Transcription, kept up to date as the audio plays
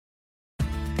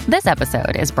This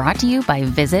episode is brought to you by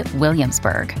Visit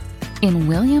Williamsburg. In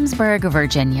Williamsburg,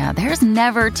 Virginia, there's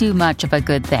never too much of a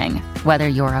good thing. Whether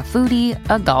you're a foodie,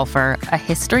 a golfer, a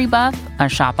history buff, a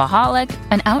shopaholic,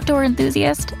 an outdoor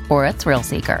enthusiast, or a thrill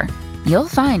seeker, you'll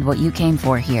find what you came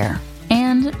for here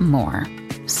and more.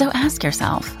 So ask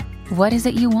yourself, what is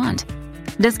it you want?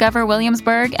 Discover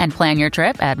Williamsburg and plan your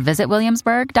trip at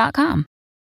visitwilliamsburg.com.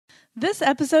 This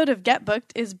episode of Get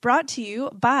Booked is brought to you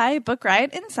by Book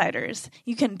Riot Insiders.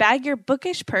 You can bag your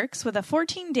bookish perks with a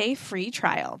 14-day free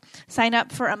trial. Sign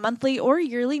up for a monthly or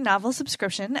yearly novel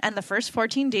subscription, and the first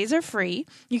 14 days are free.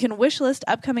 You can wishlist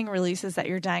upcoming releases that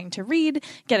you're dying to read,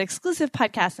 get exclusive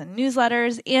podcasts and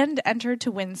newsletters, and enter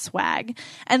to win swag.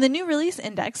 And the new release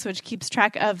index, which keeps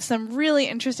track of some really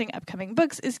interesting upcoming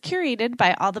books, is curated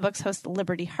by All the Books host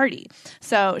Liberty Hardy.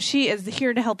 So she is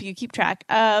here to help you keep track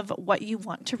of what you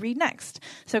want to read next.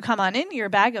 So come on in, your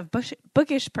bag of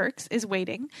bookish perks is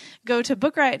waiting. Go to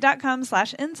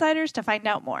bookriot.com/insiders to find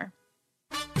out more.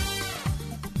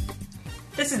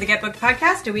 This is the Get Booked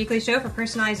Podcast, a weekly show for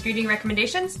personalized reading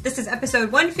recommendations. This is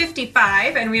episode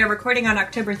 155, and we are recording on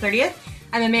October 30th.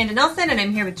 I'm Amanda Nelson, and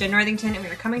I'm here with Jen Northington, and we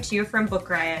are coming to you from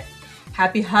Book Riot.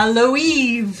 Happy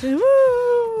Halloween! Woo!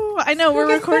 I know,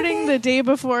 we're recording the day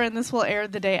before, and this will air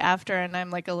the day after, and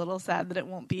I'm like a little sad that it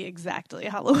won't be exactly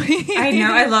Halloween. I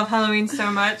know, I love Halloween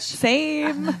so much.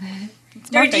 Same.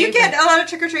 Do you get a lot of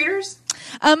trick-or-treaters?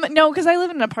 No, because I live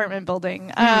in an apartment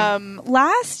building.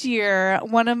 Last year,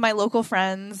 one of my local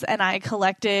friends and I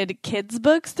collected kids'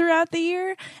 books throughout the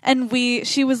year, and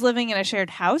she was living in a shared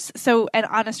house, and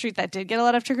on a street that did get a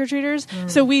lot of trick-or-treaters.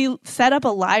 So we set up a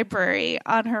library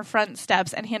on her front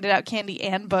steps and handed out candy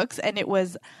and books, and it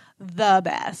was the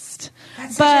best.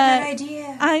 That's such a good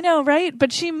idea. I know, right?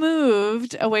 But she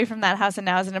moved away from that house and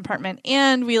now is an apartment,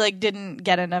 and we didn't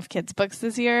get enough kids' books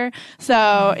this year.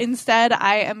 So instead,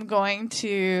 I am going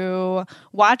to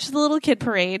watch the little kid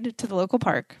parade to the local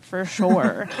park for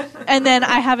sure. And then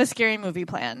I have a scary movie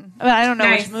plan. I don't know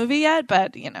which movie yet,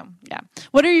 but yeah.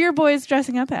 What are your boys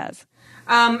dressing up as?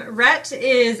 Rhett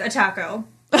is a taco.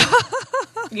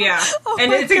 Yeah.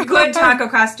 And it's a good taco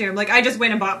costume. I just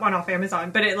went and bought one off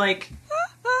Amazon, but it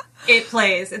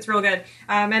plays. It's real good.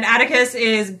 And Atticus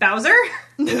is Bowser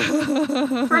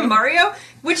from Mario,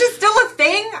 which is still a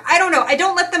thing. I don't know. I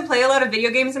don't let them play a lot of video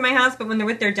games in my house, but when they're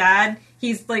with their dad,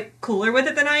 he's cooler with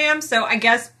it than I am. So I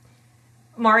guess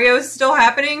Mario's still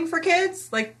happening for kids.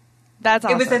 That's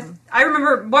awesome. I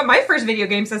remember my first video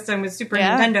game system was Super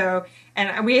Nintendo,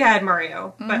 and we had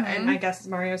Mario, and I guess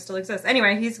Mario still exists.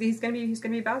 Anyway, he's gonna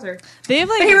be Bowser. They have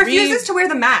but he refuses to wear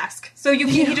the mask, so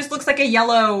he just looks like a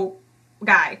yellow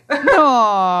guy.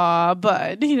 Aw,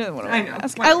 bud, he doesn't want to wear a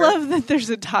mask. Whatever. I love that there's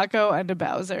a taco and a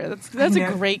Bowser. That's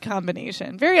a great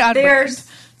combination. Very odd. They're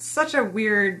such a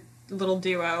weird little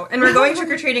duo, and we're going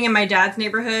trick-or-treating in my dad's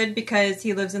neighborhood because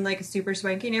he lives in a super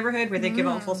swanky neighborhood where they give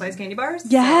out full-size candy bars.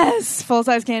 Yes,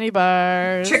 full-size candy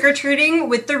bars. Trick-or-treating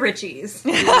with the Richies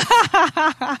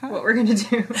is what we're gonna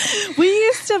do. We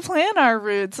used to plan our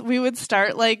routes. We would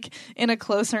start in a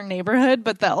closer neighborhood,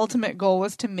 but the ultimate goal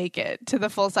was to make it to the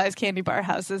full-size candy bar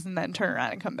houses and then turn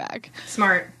around and come back.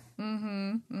 Smart.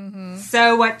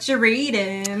 So what you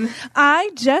reading?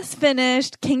 I just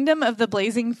finished Kingdom of the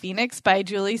Blazing Phoenix by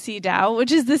Julie C. Dow,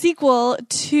 which is the sequel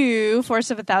to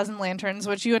Forest of a Thousand Lanterns,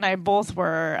 which you and I both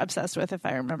were obsessed with, if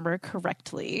I remember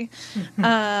correctly.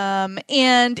 And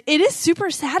it is super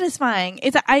satisfying.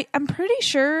 I'm pretty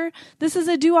sure this is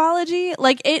a duology.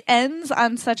 It ends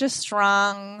on such a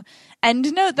strong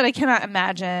end note that I cannot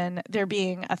imagine there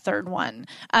being a third one.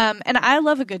 And I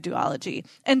love a good duology.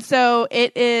 And so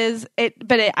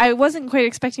I wasn't quite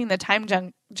expecting the time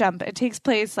jump. It takes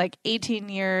place 18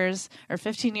 years or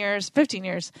 15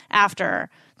 years after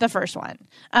the first one.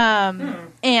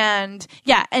 And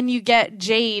you get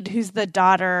Jade, who's the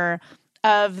daughter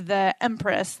of the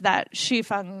empress that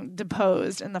Shifeng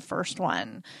deposed in the first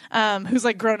one, who's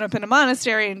grown up in a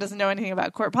monastery and doesn't know anything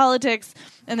about court politics.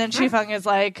 And then Shifeng is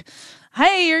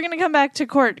hey, you're going to come back to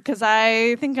court because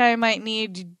I think I might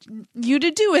need you to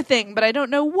do a thing, but I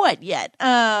don't know what yet.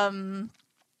 And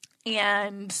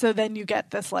so then you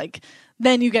get this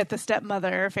the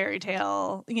stepmother fairy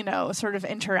tale, sort of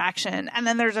interaction. And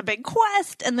then there's a big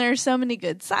quest, and there's so many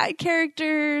good side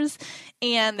characters,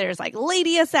 and there's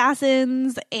lady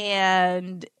assassins,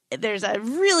 and there's a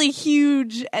really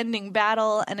huge ending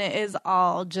battle, and it is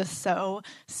all just so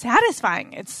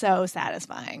satisfying. It's so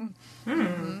satisfying.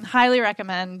 highly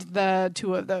recommend the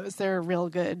two of those. They're real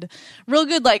good,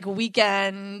 like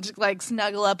weekend, like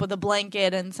snuggle up with a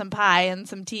blanket and some pie and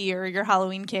some tea or your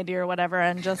Halloween candy or whatever,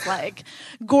 and just like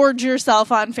gorge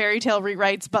yourself on fairy tale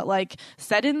rewrites, but like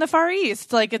set in the Far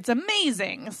East. Like, it's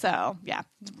amazing. So yeah,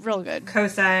 it's real good.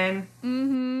 Cosign.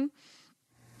 Mm-hmm.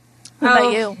 What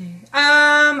about you?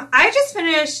 I just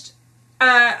finished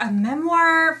a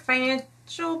memoir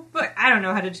financial book. I don't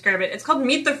know how to describe it. It's called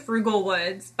Meet the Frugal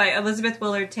Woods by Elizabeth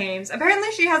Willard Thames.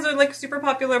 Apparently she has a like super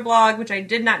popular blog, which I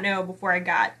did not know before I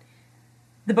got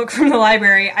the book from the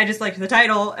library. I just liked the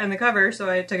title and the cover, so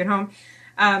I took it home.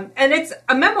 And it's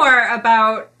a memoir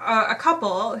about a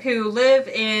couple who live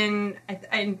in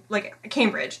like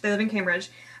Cambridge. They live in Cambridge.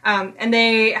 And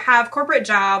they have corporate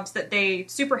jobs that they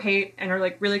super hate and are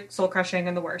like really soul crushing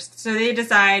and the worst. So they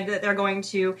decide that they're going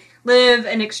to live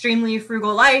an extremely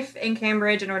frugal life in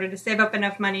Cambridge in order to save up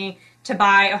enough money to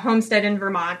buy a homestead in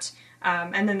Vermont.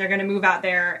 And then they're going to move out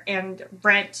there and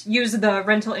use the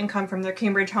rental income from their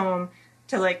Cambridge home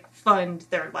to like fund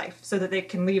their life so that they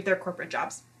can leave their corporate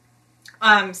jobs.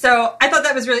 So I thought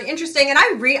that was really interesting. And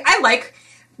I like,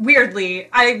 weirdly,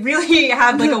 I really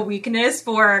have like a weakness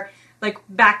for like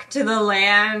back to the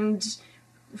land,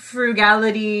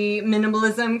 frugality,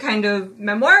 minimalism kind of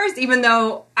memoirs, even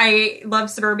though I love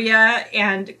suburbia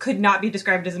and could not be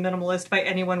described as a minimalist by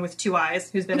anyone with two eyes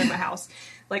who's been in my house,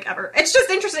 like, ever. It's just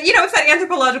interesting. You know, it's that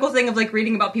anthropological thing of, like,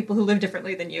 reading about people who live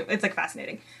differently than you. It's, like,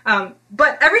 fascinating.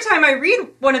 But every time I read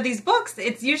one of these books,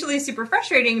 it's usually super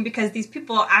frustrating because these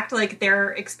people act like their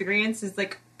experience is,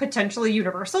 like, potentially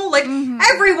universal. Like,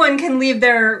 everyone can leave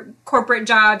their corporate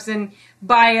jobs and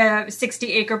buy a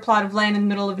 60-acre plot of land in the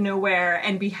middle of nowhere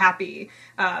and be happy,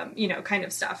 you know, kind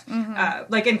of stuff.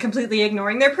 Like, and completely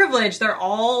ignoring their privilege. They're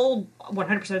all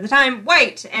 100% of the time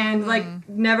white and, like,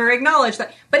 never acknowledge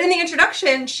that. But in the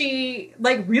introduction, she,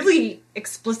 like, really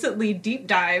explicitly deep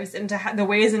dives into the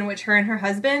ways in which her and her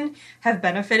husband have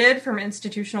benefited from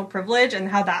institutional privilege and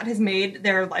how that has made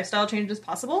their lifestyle changes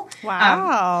possible.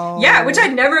 Wow. Yeah, which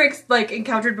I'd never,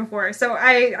 encountered before. So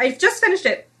I just finished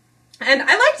it. And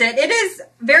I liked it. It is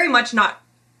very much not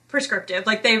prescriptive.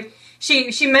 Like,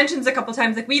 she mentions a couple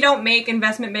times, like, we don't make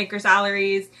investment banker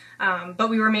salaries, but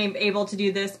we were able to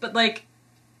do this. But, like,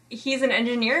 he's an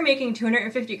engineer making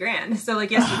 $250,000. So, like,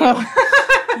 yes,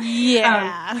 we do.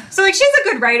 Yeah. So, like, she's a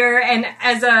good writer. And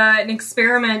as an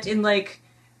experiment in, like,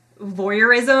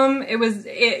 voyeurism, it was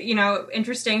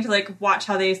interesting to, like, watch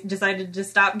how they decided to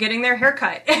stop getting their hair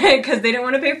cut because they didn't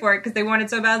want to pay for it because they wanted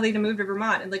so badly to move to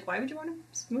Vermont. And, like, why would you want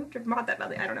to move to Vermont that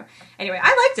badly? I don't know. Anyway,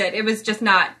 I liked it. It was just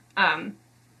not,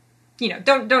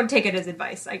 don't take it as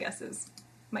advice, I guess, is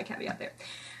my caveat there.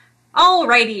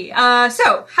 Alrighty,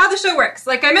 so how the show works.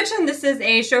 Like I mentioned, this is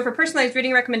a show for personalized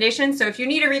reading recommendations, so if you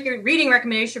need a reading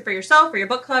recommendation for yourself, or your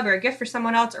book club, or a gift for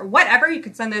someone else, or whatever, you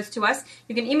can send those to us.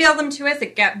 You can email them to us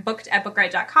at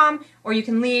getbooked@bookriot.com, or you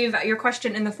can leave your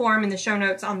question in the form in the show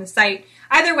notes on the site.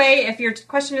 Either way, if your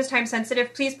question is time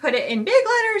sensitive, please put it in big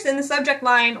letters in the subject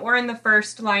line or in the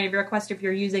first line of your request if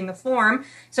you're using the form,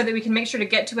 so that we can make sure to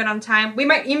get to it on time. We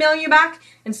might email you back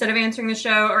instead of answering the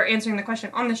show or answering the question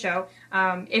on the show,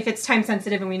 if it's time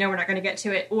sensitive and we know we're not going to get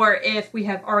to it, or if we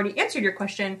have already answered your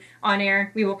question on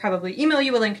air, we will probably email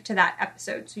you a link to that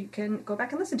episode so you can go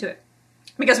back and listen to it.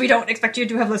 Because we don't expect you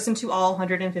to have listened to all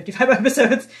 155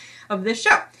 episodes of this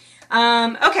show.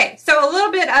 Okay, so a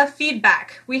little bit of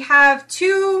feedback. We have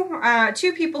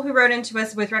two people who wrote into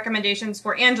us with recommendations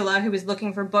for Angela, who was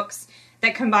looking for books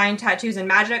that combine tattoos and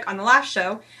magic on the last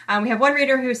show. We have one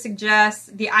reader who suggests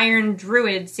the Iron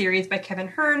Druid series by Kevin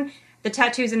Hearn. The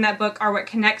tattoos in that book are what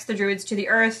connects the druids to the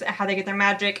earth, how they get their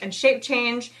magic and shape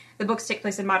change. The books take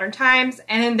place in modern times.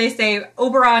 And then they say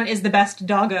Oberon is the best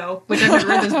doggo, which I've never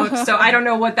read those books, so I don't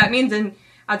know what that means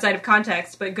outside of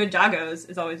context, but good doggos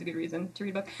is always a good reason to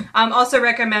read a book. Also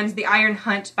recommends The Iron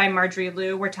Hunt by Marjorie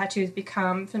Liu, where tattoos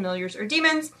become familiars or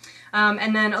demons.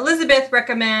 And then Elizabeth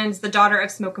recommends The Daughter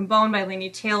of Smoke and Bone by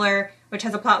Laini Taylor, which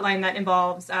has a plotline that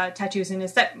involves tattoos and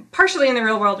is set partially in the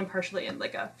real world and partially in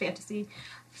like a fantasy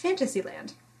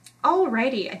land.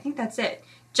 Alrighty, I think that's it.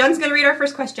 Jen's going to read our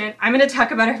first question. I'm going to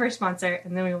talk about our first sponsor,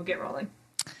 and then we will get rolling.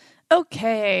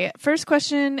 Okay, first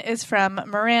question is from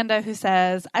Miranda, who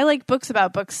says, I like books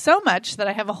about books so much that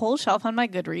I have a whole shelf on my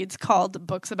Goodreads called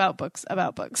Books About Books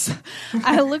About Books.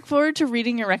 I look forward to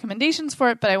reading your recommendations for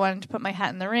it, but I wanted to put my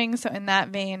hat in the ring. So in that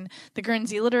vein, the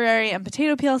Guernsey Literary and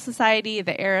Potato Peel Society,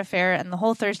 The Air Affair, and the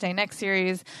whole Thursday Next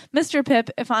series, Mr. Pip,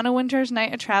 If on a Winter's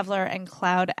Night a Traveler, and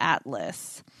Cloud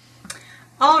Atlas.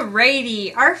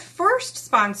 Alrighty, our first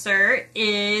sponsor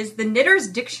is the Knitter's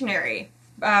Dictionary,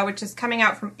 which is coming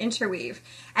out from Interweave.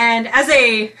 And as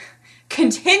a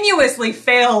continuously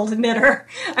failed knitter.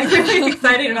 I'm really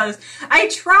excited about this. I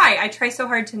try so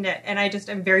hard to knit, and I just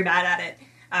am very bad at it.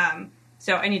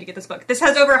 So I need to get this book. This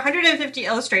has over 150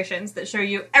 illustrations that show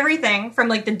you everything from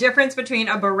like the difference between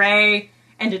a beret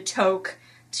and a toque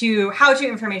to how-to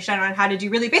information on how to do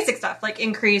really basic stuff like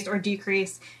increase or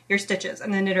decrease your stitches.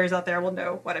 And the knitters out there will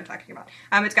know what I'm talking about.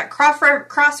 It's got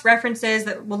cross references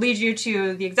that will lead you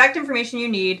to the exact information you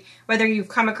need, whether you've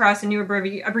come across a new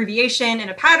abbreviation in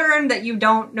a pattern that you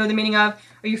don't know the meaning of,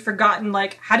 or you've forgotten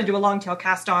like how to do a long tail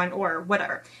cast on or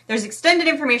whatever. There's extended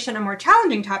information on more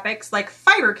challenging topics like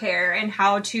fiber care and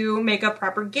how to make a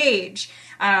proper gauge,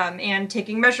 and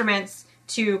taking measurements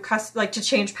to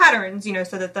change patterns,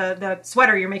 so that the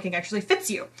sweater you're making actually fits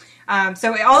you.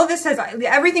 So all of this has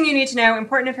everything you need to know,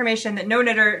 important information that no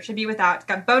knitter should be without. It's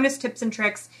got bonus tips and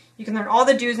tricks. You can learn all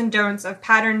the do's and don'ts of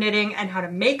pattern knitting and how to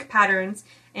make patterns,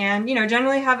 and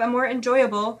generally have a more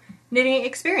enjoyable knitting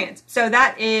experience. So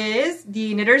that is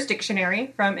the Knitter's Dictionary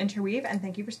from Interweave, and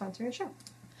thank you for sponsoring the show.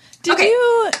 Did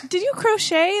you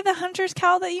crochet the hunter's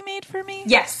cowl that you made for me?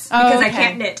 Yes, because I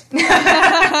can't knit.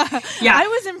 Yeah, I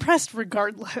was impressed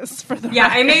regardless. For the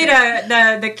record. I made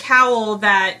the cowl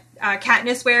that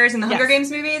Katniss wears in the Hunger Games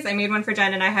movies. I made one for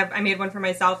Jen, and I made one for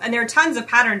myself. And there are tons of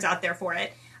patterns out there for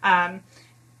it.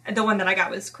 The one that I got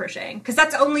was crocheting because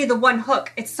that's only the one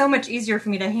hook. It's so much easier for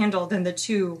me to handle than the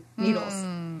two needles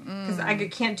because I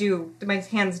can't do. My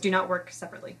hands do not work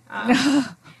separately.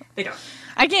 They don't.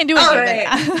 I can't do anything.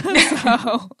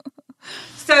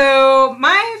 So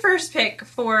my first pick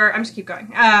I'm just keep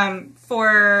going.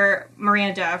 For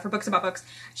Miranda, for Books About Books,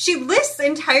 she lists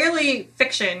entirely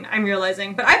fiction, I'm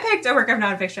realizing, but I picked a work of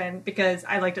nonfiction because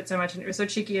I liked it so much and it was so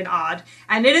cheeky and odd.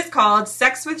 And it is called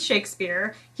Sex with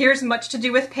Shakespeare. Here's Much to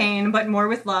Do with Pain, but More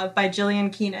with Love by Gillian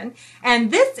Keenan.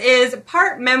 And this is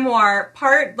part memoir,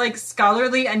 part like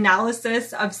scholarly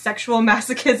analysis of sexual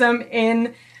masochism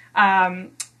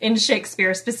in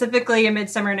Shakespeare, specifically A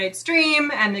Midsummer Night's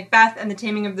Dream and Macbeth and The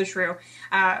Taming of the Shrew.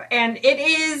 And it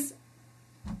is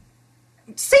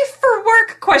safe for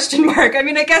work, ? I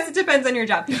mean, I guess it depends on your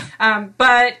job.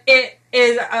 But it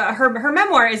is, her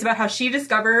memoir is about how she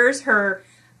discovers her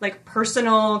like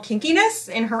personal kinkiness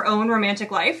in her own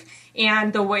romantic life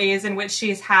and the ways in which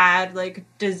she's had like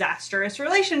disastrous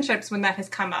relationships when that has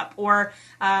come up, or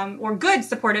good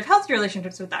supportive healthy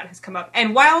relationships when that has come up.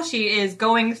 And while she is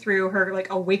going through her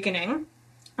like awakening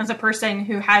as a person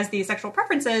who has these sexual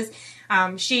preferences,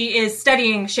 she is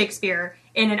studying Shakespeare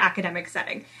in an academic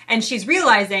setting, and she's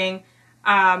realizing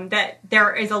that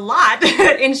there is a lot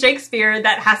in Shakespeare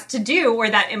that has to do, or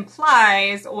that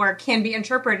implies, or can be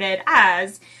interpreted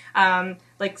as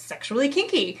like sexually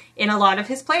kinky in a lot of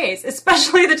his plays,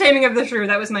 especially The Taming of the Shrew.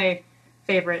 That was my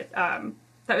favorite.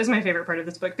 That was my favorite part of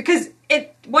this book because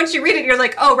once you read it, you're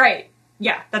like, oh right,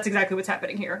 yeah, that's exactly what's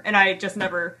happening here, and it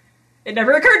never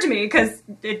occurred to me because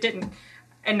it didn't.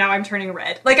 And now I'm turning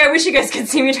red. Like, I wish you guys could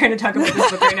see me trying to talk about this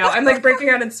book right now. I'm, like, breaking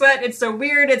out in sweat. It's so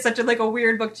weird. It's such a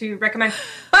weird book to recommend.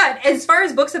 But as far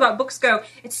as books about books go,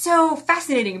 it's so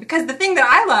fascinating because the thing that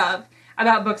I love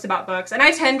about books, and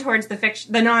I tend towards the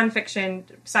nonfiction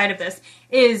side of this,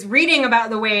 is reading about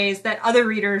the ways that other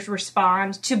readers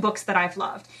respond to books that I've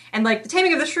loved. And, like, The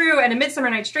Taming of the Shrew and A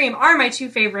Midsummer Night's Dream are my two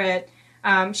favorite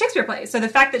Shakespeare plays. So the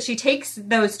fact that she takes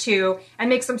those two and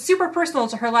makes them super personal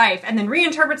to her life and then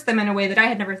reinterprets them in a way that I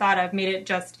had never thought of made it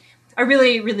just a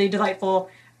really, really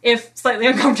delightful, if slightly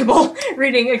uncomfortable,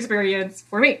 reading experience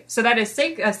for me. So that is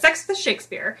Sex with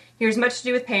Shakespeare. Here's Much to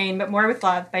Do with Pain, but More with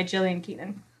Love by Gillian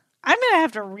Keenan. I'm going to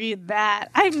have to read that.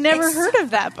 I've never heard of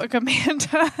that book,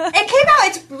 Amanda. It came out,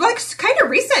 it's like kind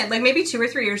of recent, like maybe 2 or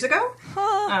 3 years ago.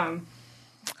 Huh.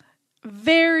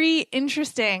 Very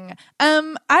interesting.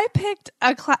 I picked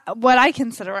what I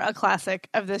consider a classic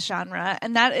of this genre,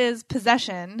 and that is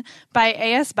Possession by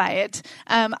A.S. Byatt.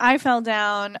 I fell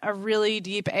down a really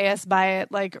deep A.S.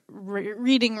 Byatt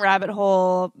reading rabbit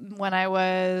hole when I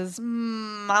was,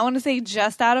 I want to say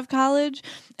just out of college,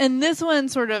 and this one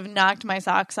sort of knocked my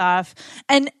socks off.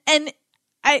 And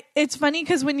it's funny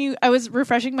because I was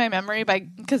refreshing my memory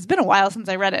because it's been a while since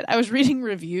I read it. I was reading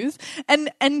reviews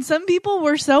and some people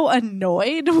were so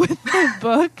annoyed with the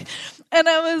book. And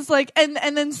I was like, and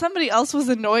then somebody else was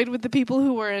annoyed with the people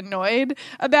who were annoyed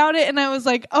about it. And I was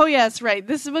like, oh yes, right.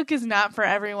 This book is not for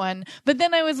everyone. But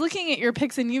then I was looking at your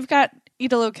picks and you've got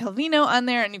Italo Calvino on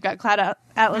there and you've got Cloud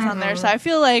Atlas on there. So I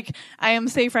feel like I am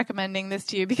safe recommending this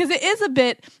to you because it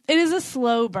is a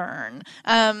slow burn.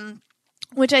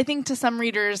 which I think to some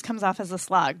readers comes off as a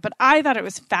slog, but I thought it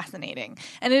was fascinating.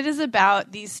 And it is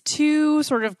about these two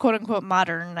sort of quote-unquote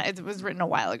modern, it was written a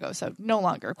while ago, so no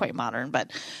longer quite modern,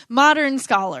 but modern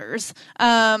scholars,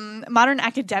 modern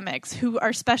academics who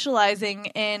are specializing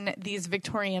in these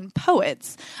Victorian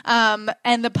poets.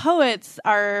 And the poets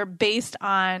are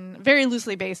very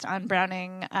loosely based on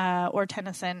Browning or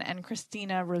Tennyson and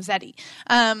Christina Rossetti.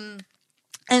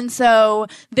 And so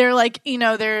they're like,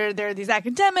 they're these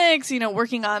academics,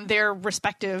 working on their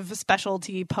respective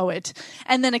specialty poet.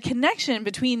 And then a connection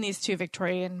between these two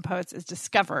Victorian poets is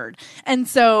discovered. And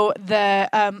so the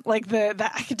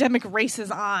academic races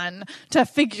on to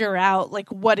figure out like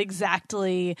what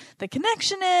exactly the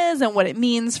connection is and what it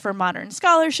means for modern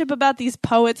scholarship about these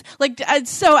poets. Like,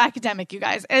 it's so academic, you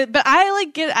guys. But I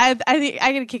think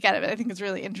I get a kick out of it. I think it's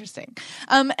really interesting.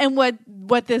 And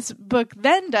what this book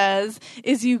then does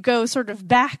is you go sort of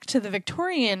back to the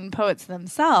Victorian poets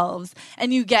themselves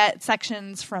and you get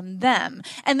sections from them.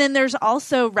 And then there's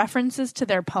also references to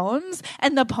their poems,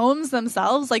 and the poems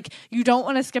themselves, like, you don't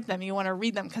want to skip them. You want to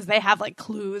read them because they have like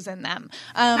clues in them.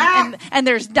 And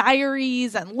there's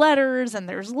diaries and letters and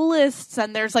there's lists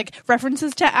and there's like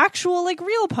references to actual like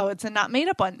real poets and not made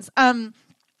up ones.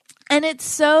 And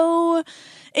it's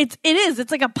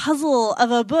like a puzzle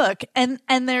of a book, and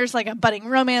there's like a budding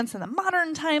romance in the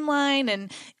modern timeline, and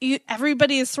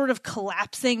everybody is sort of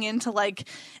collapsing into like,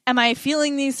 am I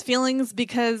feeling these feelings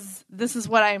because this is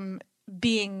what I'm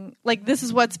being like, this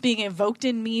is what's being evoked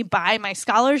in me by my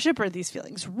scholarship, or are these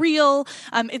feelings real?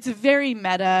 It's very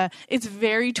meta, it's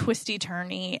very twisty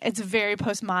turny, it's very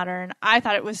postmodern. I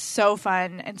thought it was so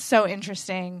fun and so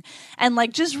interesting and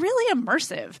like just really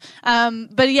immersive.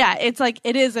 But yeah, it's like,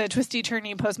 it is a twisty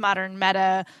turny postmodern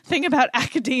meta thing about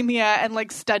academia and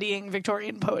like studying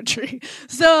Victorian poetry.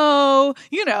 So,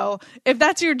 if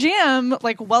that's your jam,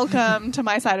 like, welcome to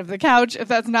my side of the couch. If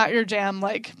that's not your jam,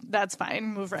 like, that's fine,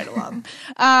 move right along.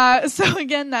 So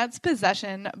again, that's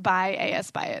Possession by A.S.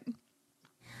 Byatt.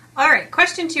 All right,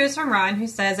 question 2 is from Ron, who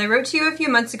says, I wrote to you a few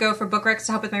months ago for book recs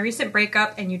to help with my recent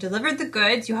breakup, and you delivered the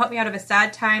goods. You helped me out of a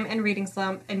sad time and reading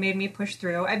slump and made me push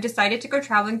through. I've decided to go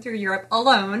traveling through Europe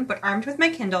alone, but armed with my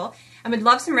Kindle, and would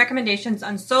love some recommendations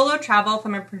on solo travel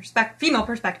from a female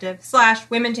perspective, /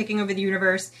 women taking over the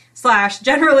universe, /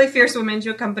 generally fierce women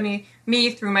to accompany me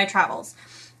through my travels.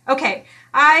 Okay,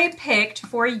 I picked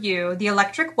for you The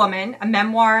Electric Woman, a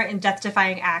memoir in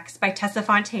death-defying acts by Tessa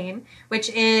Fontaine, which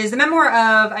is a memoir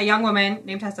of a young woman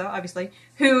named Tessa, obviously,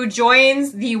 who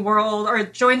joins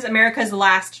America's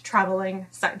last traveling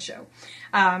sideshow.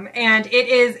 And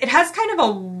it has kind of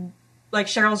a like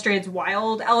Cheryl Strayed's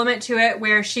Wild element to it,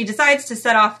 where she decides to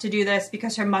set off to do this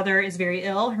because her mother is very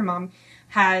ill. Her mom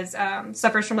has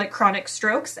suffers from like chronic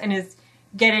strokes and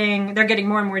they're getting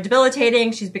more and more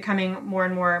debilitating. She's becoming more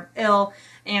and more ill.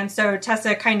 And so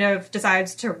Tessa kind of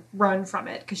decides to run from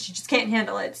it because she just can't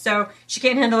handle it. So she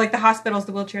can't handle like the hospitals,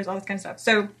 the wheelchairs, all this kind of stuff.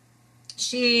 So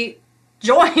she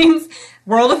joins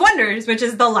World of Wonders, which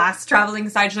is the last traveling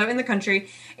sideshow in the country.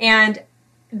 And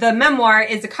the memoir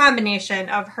is a combination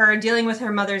of her dealing with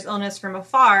her mother's illness from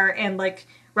afar and like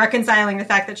reconciling the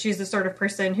fact that she's the sort of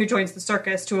person who joins the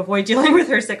circus to avoid dealing with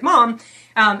her sick mom.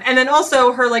 And then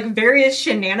also her like various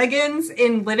shenanigans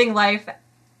in living life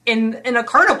in a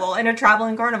carnival, in a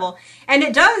traveling carnival. And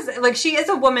it does, like, she is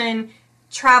a woman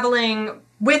traveling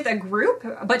with a group,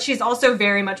 but she's also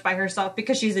very much by herself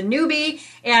because she's a newbie.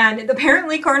 And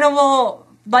apparently carnival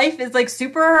life is like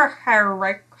super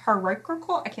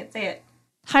hierarchical. I can't say it.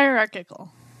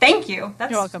 Hierarchical. Thank you. You're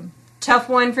welcome. Tough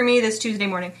one for me this Tuesday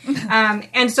morning.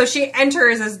 And so she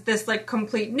enters as this like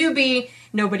complete newbie.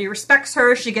 Nobody respects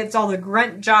her. She gets all the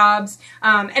grunt jobs.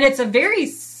 And it's a very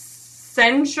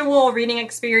sensual reading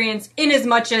experience in as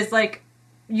much as like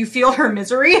you feel her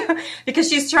misery because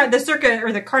the circuit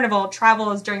or the carnival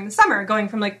travels during the summer, going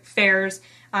from like fairs,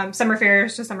 summer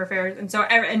fairs to summer fairs. And so,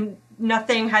 and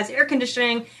nothing has air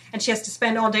conditioning, and she has to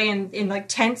spend all day in like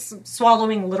tents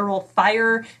swallowing literal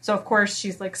fire. So of course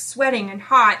she's like sweating and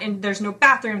hot, and there's no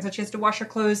bathrooms, and she has to wash her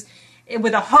clothes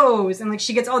with a hose, and like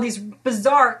she gets all these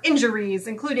bizarre injuries,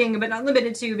 including but not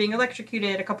limited to being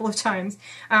electrocuted a couple of times.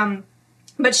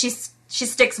 But she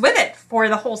sticks with it for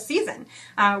the whole season,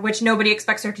 which nobody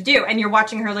expects her to do. And you're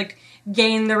watching her like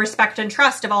gain the respect and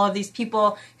trust of all of these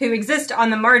people who exist on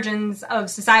the margins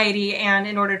of society, and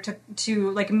in order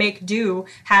to like make do,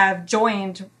 have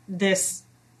joined this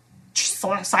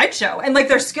sideshow. And like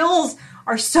their skills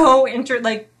are so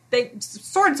they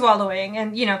sword swallowing,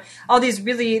 and you know, all these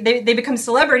really they become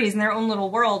celebrities in their own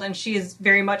little world, and she is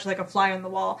very much like a fly on the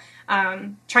wall,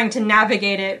 trying to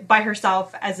navigate it by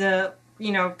herself as a,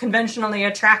 you know, conventionally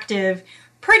attractive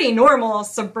pretty normal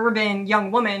suburban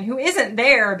young woman who isn't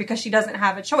there because she doesn't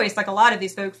have a choice, like a lot of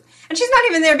these folks. And she's not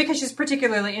even there because she's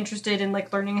particularly interested in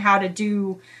like learning how to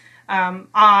do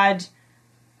odd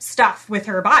stuff with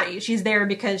her body. She's there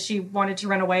because she wanted to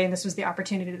run away, and this was the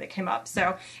opportunity that came up.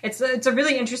 So it's a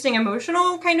really interesting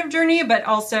emotional kind of journey, but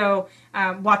also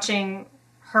watching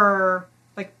her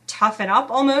like toughen up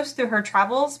almost through her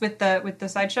travels with the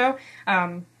sideshow.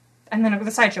 And then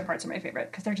the sideshow parts are my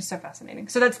favorite because they're just so fascinating.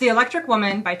 So that's The Electric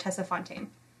Woman by Tessa Fontaine.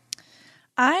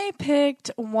 I picked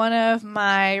one of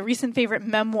my recent favorite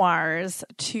memoirs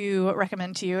to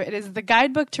recommend to you. It is The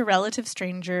Guidebook to Relative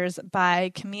Strangers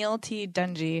by Camille T.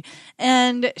 Dungy.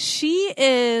 And she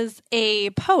is a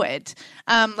poet,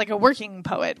 like a working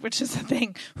poet, which is a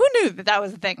thing. Who knew that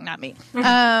was a thing? Not me.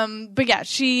 But yeah,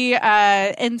 she,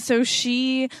 and so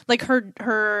she, like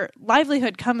her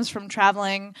livelihood comes from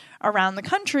traveling around the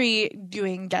country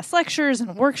doing guest lectures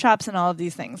and workshops and all of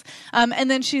these things.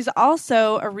 And then she's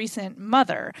also a recent mother.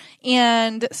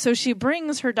 And so she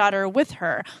brings her daughter with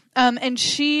her. And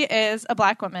she is a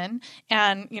Black woman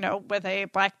and, you know, with a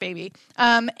Black baby.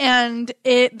 And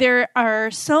there are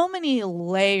so many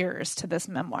layers to this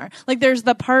memoir. Like there's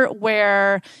the part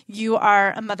where you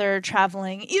are a mother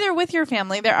traveling either with your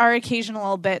family. There are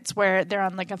occasional bits where they're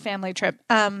on like a family trip.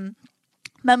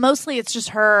 But mostly it's just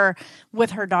her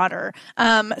with her daughter.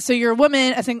 So you're a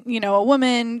woman, I think, you know, a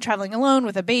woman traveling alone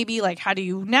with a baby. Like, how do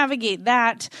you navigate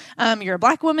that? You're a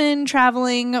Black woman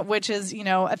traveling, which is, you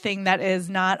know, a thing that is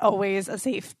not always a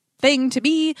safe thing to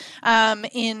be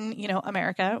in, you know,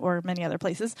 America or many other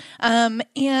places.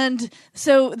 And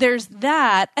so there's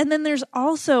that. And then there's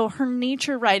also her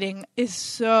nature writing is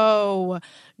so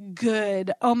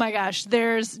good. Oh my gosh.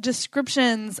 There's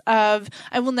descriptions of,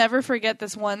 I will never forget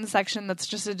this one section that's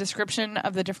just a description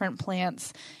of the different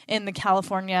plants in the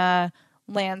California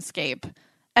landscape.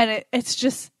 And it's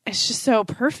just so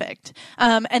perfect.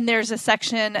 And there's a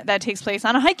section that takes place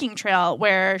on a hiking trail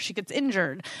where she gets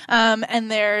injured.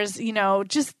 And there's, you know,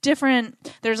 just different,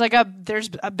 there's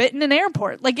a bit in an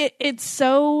airport. Like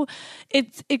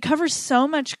it covers so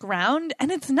much ground,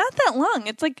 and it's not that long.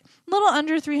 It's like a little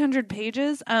under 300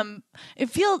 pages. It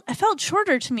felt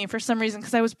shorter to me for some reason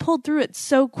because I was pulled through it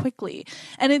so quickly.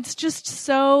 And it's just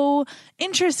so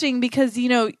interesting because, you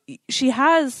know, she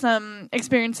has some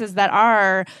experiences that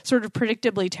are sort of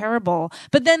predictably terrible,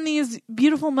 but then these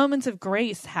beautiful moments of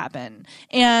grace happen,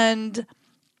 and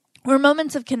or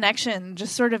moments of connection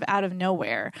just sort of out of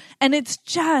nowhere. And it's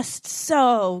just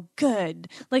so good.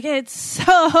 Like it's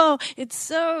so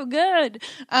good.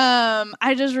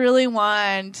 I just really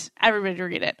want everybody to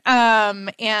read it.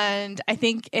 And I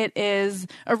think it is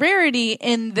a rarity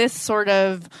in this sort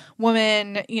of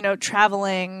woman, you know,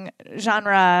 traveling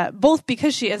genre, both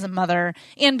because she is a mother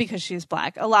and because she's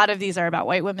Black. A lot of these are about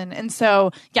white women. And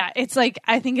so, yeah, it's like,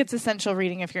 I think it's essential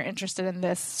reading if you're interested in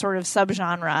this sort of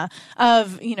subgenre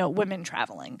of, you know, women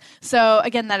traveling. So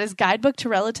again, that is Guidebook to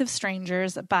Relative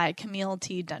Strangers by Camille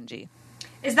T. Dungy.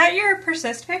 Is that your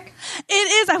Persist pick? It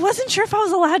is. I wasn't sure if I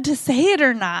was allowed to say it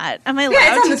or not. Am I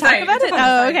allowed to talk about it?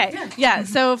 Oh, okay. Yeah.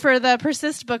 So for the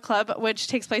Persist Book Club, which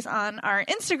takes place on our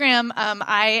Instagram,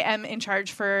 I am in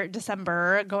charge for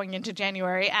December going into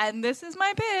January, and this is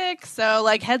my pick. So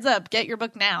like, heads up, get your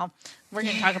book now. We're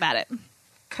going to talk about it.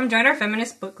 Come join our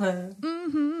feminist book club.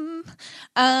 Mm-hmm.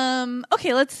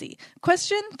 Okay, let's see.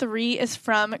 Question 3 is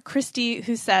from Christy,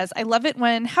 who says, I love it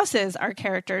when houses are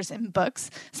characters in books.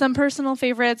 Some personal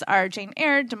favorites are Jane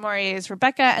Eyre, Du Maurier's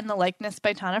Rebecca, and The Likeness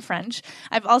by Tana French.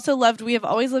 I've also loved We Have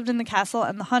Always Lived in the Castle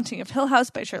and The Haunting of Hill House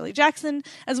by Shirley Jackson,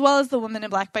 as well as The Woman in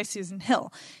Black by Susan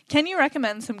Hill. Can you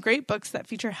recommend some great books that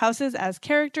feature houses as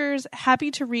characters?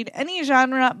 Happy to read any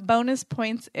genre. Bonus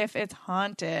points if it's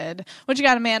haunted. What you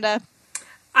got, Amanda?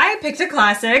 I picked a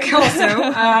classic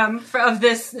also of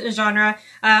this genre,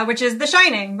 which is The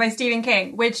Shining by Stephen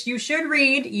King, which you should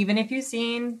read even if you've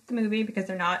seen the movie because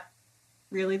they're not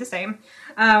really the same.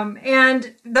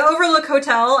 And The Overlook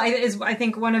Hotel is, I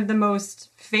think, one of the most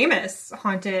famous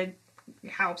haunted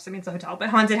house. I mean, it's a hotel, but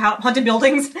haunted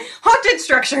buildings, haunted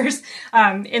structures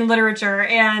in literature.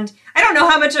 And I don't know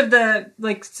how much of the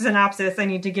like synopsis I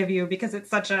need to give you because it's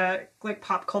such a like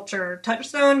pop culture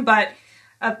touchstone, but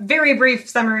a very brief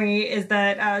summary is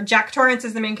that Jack Torrance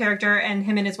is the main character, and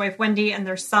him and his wife Wendy and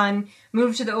their son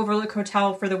moved to the Overlook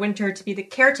Hotel for the winter to be the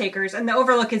caretakers. And the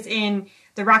Overlook is in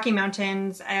the Rocky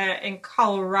Mountains in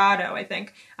Colorado, I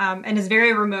think, and is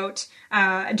very remote,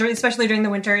 especially during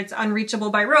the winter. It's unreachable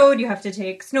by road. You have to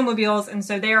take snowmobiles, and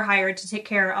so they are hired to take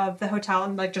care of the hotel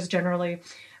and like just generally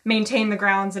maintain the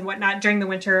grounds and whatnot during the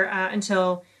winter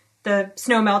until the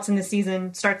snow melts and the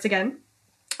season starts again.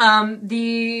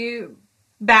 The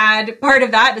bad part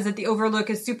of that is that the Overlook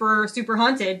is super, super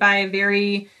haunted by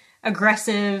very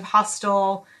aggressive,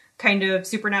 hostile kind of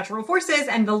supernatural forces,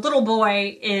 and the little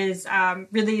boy is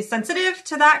really sensitive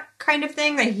to that kind of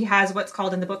thing. That he has what's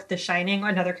called in the book The Shining.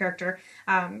 Another character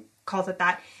calls it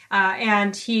that,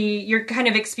 and you're kind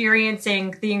of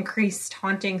experiencing the increased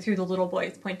haunting through the little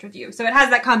boy's point of view. So it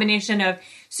has that combination of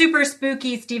super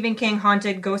spooky Stephen King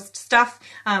haunted ghost stuff,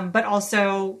 but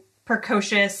also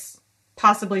precocious,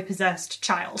 possibly possessed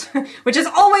child, which is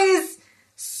always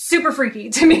super freaky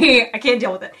to me. I can't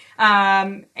deal with it.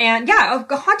 And yeah,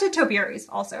 haunted topiaries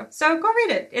also. So go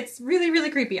read it. It's really, really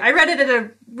creepy. I read it at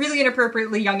a really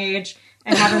inappropriately young age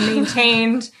and have a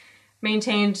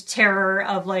maintained terror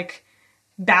of like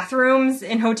bathrooms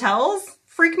in hotels.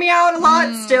 Freak me out a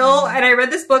lot still. And I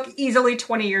read this book easily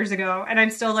 20 years ago, and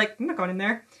I'm still like, I'm not going in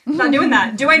there. I'm not doing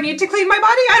that. Do I need to clean my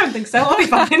body? I don't think so. I'll be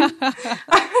fine.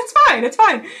 It's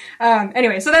fine.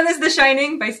 Anyway, so that is The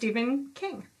Shining by Stephen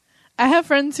King. I have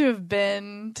friends who have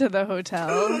been to the hotel,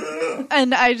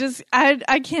 and I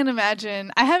can't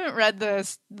imagine. I haven't read the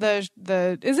is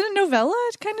it a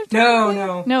novella kind of thing?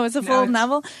 No, it's a full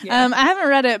novel. Yeah. I haven't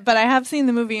read it, but I have seen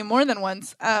the movie more than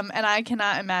once, and I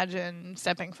cannot imagine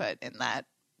stepping foot in that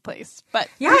place. But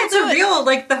yeah, it's a real,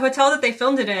 like, the hotel that they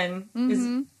filmed it in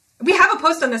is. We have a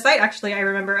post on the site, actually, I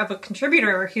remember, of a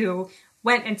contributor who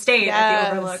went and stayed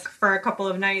at the Overlook for a couple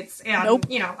of nights. And,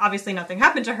 you know, obviously nothing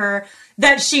happened to her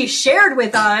that she shared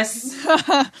with us.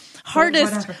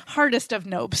 Hardest of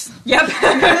nopes. Yep.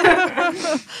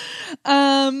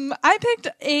 I picked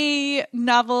a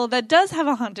novel that does have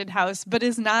a haunted house, but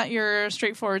is not your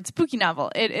straightforward spooky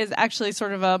novel. It is actually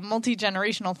sort of a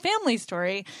multi-generational family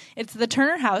story. It's The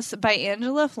Turner House by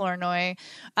Angela Flournoy,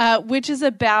 which is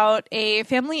about a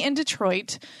family in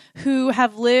Detroit who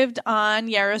have lived on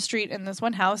Yarrow Street in this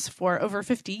one house for over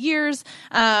 50 years.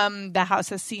 The house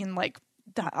has seen like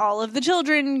all of the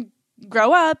children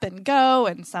grow up and go,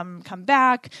 and some come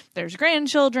back. There's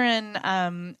grandchildren.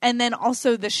 And then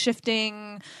also the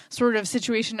shifting sort of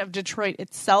situation of Detroit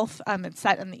itself. It's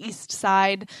set on the east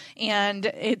side, and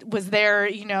it was there,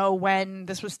 you know, when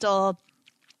this was still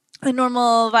a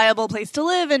normal, viable place to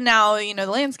live, and now, you know,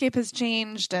 the landscape has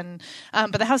changed, and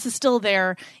but the house is still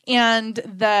there, and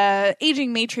the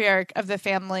aging matriarch of the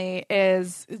family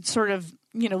is sort of,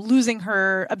 you know, losing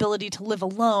her ability to live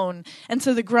alone. And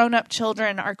so the grown-up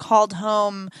children are called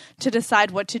home to decide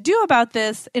what to do about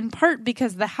this, in part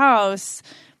because this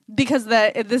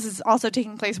is also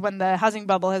taking place when the housing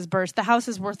bubble has burst. The house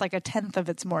is worth like 1/10 of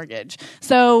its mortgage.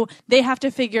 So they have to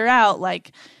figure out,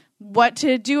 like, what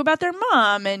to do about their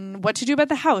mom and what to do about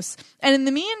the house. And in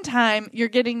the meantime, you're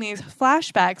getting these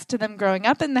flashbacks to them growing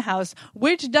up in the house,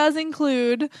 which does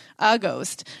include a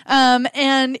ghost.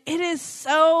 And it is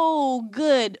so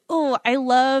good. Oh,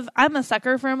 I'm a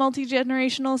sucker for a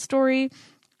multi-generational story.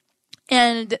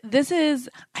 And I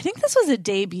think this was a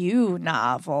debut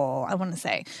novel, I want to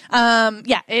say.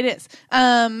 Yeah, it is.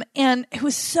 And it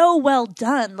was so well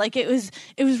done. Like, it was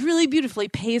really beautifully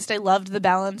paced. I loved the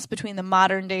balance between the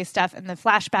modern day stuff and the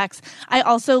flashbacks. I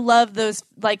also love those,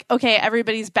 like, okay,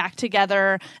 everybody's back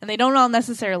together and they don't all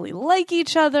necessarily like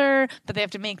each other, but they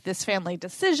have to make this family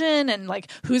decision, and like,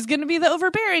 who's going to be the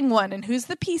overbearing one, and who's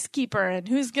the peacekeeper, and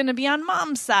who's going to be on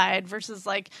mom's side versus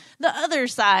like the other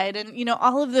side, and, you know,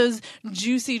 all of those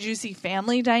juicy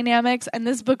family dynamics. And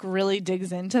this book really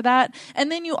digs into that.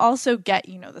 And then you also get,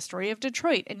 you know, the story of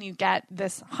Detroit, and you get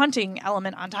this hunting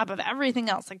element on top of everything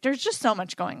else. Like, there's just so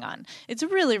much going on. It's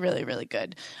really, really, really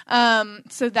good.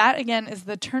 So that, again, is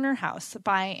The Turner House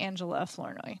by Angela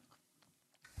Flournoy.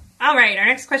 All right, our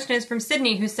next question is from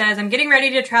Sydney, who says, I'm getting ready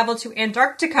to travel to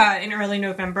Antarctica in early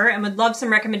November and would love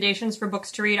some recommendations for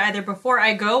books to read either before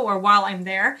I go or while I'm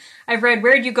there. I've read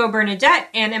Where'd You Go, Bernadette,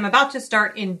 and am about to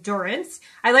start Endurance.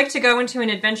 I like to go into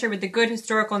an adventure with a good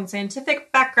historical and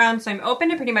scientific background, so I'm open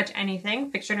to pretty much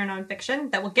anything, fiction or nonfiction,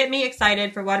 that will get me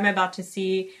excited for what I'm about to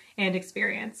see and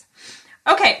experience.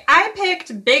 Okay, I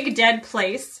picked Big Dead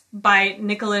Place by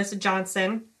Nicholas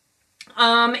Johnson.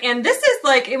 And this is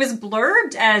like, it was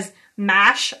blurbed as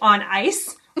MASH on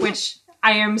ice, which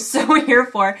I am so here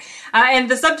for.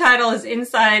 And the subtitle is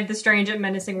Inside the Strange and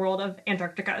Menacing World of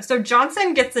Antarctica. So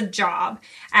Johnson gets a job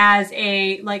as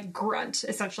a like grunt,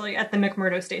 essentially, at the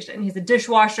McMurdo station. He's a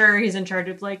dishwasher. He's in charge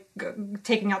of like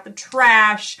taking out the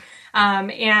trash.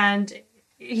 And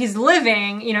he's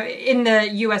living, you know, in the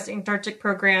U.S. Antarctic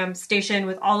Program station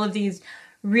with all of these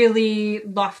really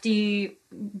lofty,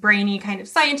 brainy kind of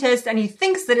scientists, and he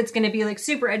thinks that it's going to be like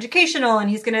super educational,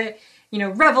 and he's going to, you know,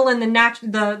 revel in the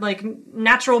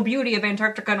natural beauty of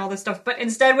Antarctica and all this stuff. But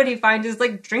instead, what he finds is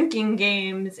like drinking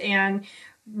games and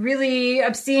really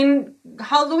obscene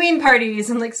Halloween parties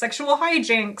and like sexual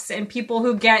hijinks, and people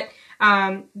who get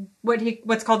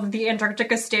what's called the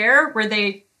Antarctica stare, where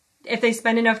if they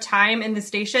spend enough time in the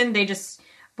station, they just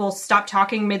will stop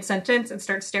talking mid-sentence and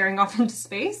start staring off into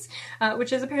space,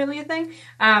 which is apparently a thing.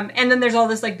 And then there's all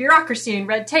this like bureaucracy and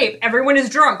red tape. Everyone is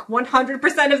drunk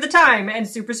 100% of the time and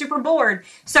super, super bored.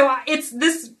 So it's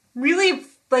this really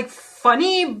like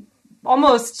funny,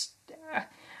 almost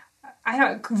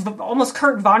almost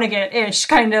Kurt Vonnegut-ish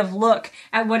kind of look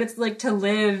at what it's like to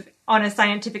live on a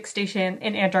scientific station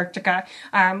in Antarctica,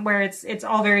 where it's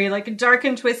all very like dark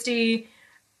and twisty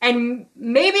and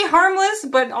maybe harmless,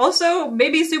 but also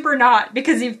maybe super not,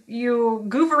 because if you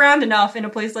goof around enough in a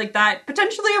place like that,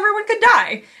 potentially everyone could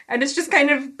die. And it's just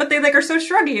kind of, but they like are so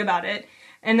shruggy about it.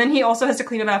 And then he also has to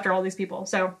clean up after all these people.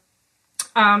 So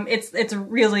it's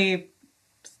really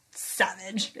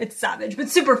savage. It's savage, but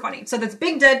super funny. So that's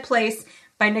Big Dead Place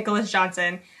by Nicholas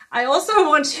Johnson. I also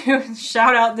want to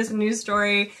shout out this news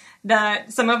story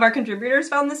that some of our contributors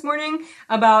found this morning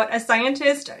about a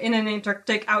scientist in an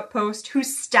Antarctic outpost who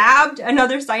stabbed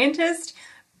another scientist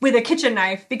with a kitchen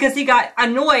knife because he got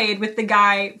annoyed with the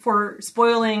guy for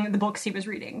spoiling the books he was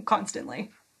reading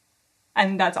constantly.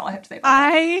 And that's all I have to say about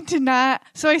I did not.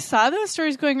 So I saw those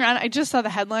stories going around. I just saw the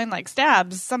headline like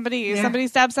stabs somebody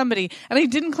stabs somebody, and I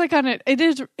didn't click on it.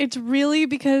 It's really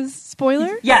because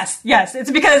spoiler. Yes.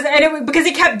 It's because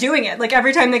he kept doing it. Like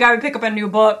every time the guy would pick up a new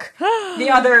book, the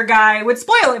other guy would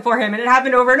spoil it for him, and it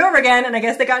happened over and over again. And I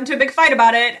guess they got into a big fight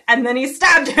about it, and then he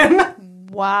stabbed him.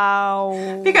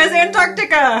 Wow. Because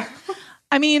Antarctica.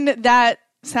 I mean, that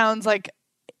sounds like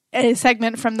a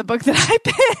segment from the book that I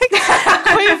picked,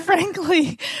 quite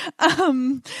frankly.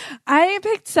 I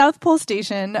picked South Pole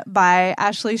Station by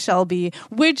Ashley Shelby,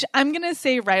 which I'm going to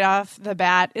say right off the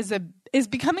bat is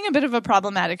becoming a bit of a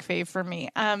problematic fave for me.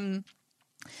 And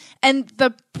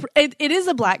it is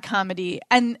a black comedy,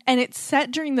 and it's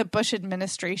set during the Bush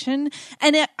administration.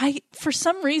 And I for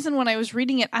some reason, when I was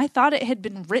reading it, I thought it had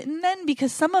been written then,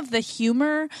 because some of the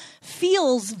humor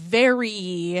feels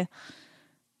very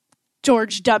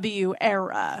George W.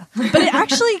 era, but it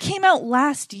actually came out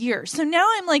last year. So now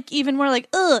I'm like even more like,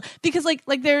 ugh, because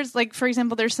like there's like, for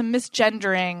example, there's some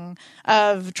misgendering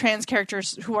of trans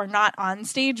characters who are not on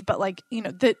stage, but like, you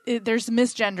know, there's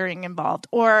misgendering involved,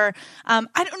 or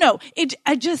I don't know.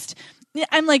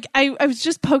 I'm like, I was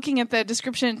just poking at the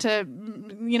description to,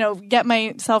 you know, get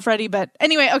myself ready. But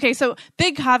anyway, okay. So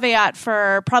big caveat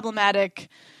for problematic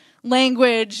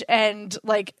language, and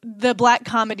like the black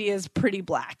comedy is pretty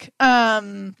black.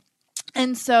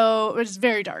 And so it's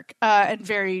very dark and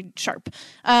very sharp,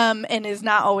 and is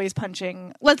not always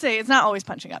punching. Let's say it's not always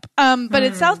punching up. But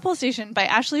it's South Pole Station by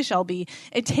Ashley Shelby.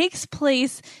 It takes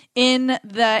place in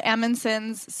the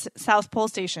Amundsen's South Pole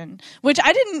Station, which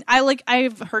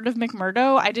I've heard of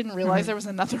McMurdo. I didn't realize there was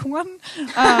another one.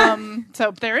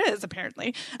 So there is,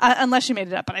 apparently, unless she made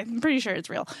it up, but I'm pretty sure it's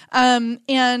real.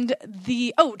 And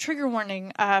trigger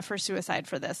warning for suicide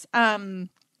for this.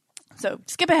 So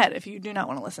skip ahead if you do not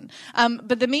want to listen.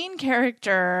 But the main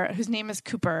character, whose name is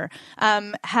Cooper,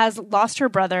 has lost her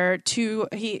brother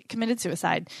he committed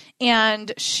suicide,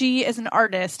 and she is an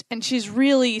artist, and she's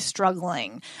really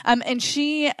struggling. And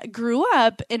she grew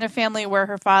up in a family where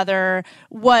her father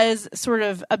was sort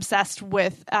of obsessed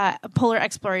with polar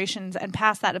explorations and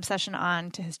passed that obsession on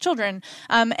to his children,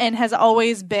 and has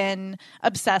always been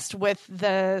obsessed with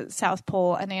the South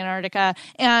Pole and Antarctica.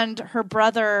 And her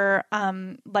brother,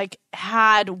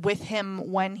 had with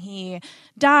him when he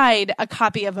died a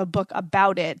copy of a book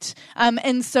about it.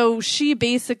 And so she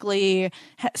basically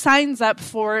signs up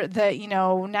for the,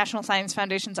 National Science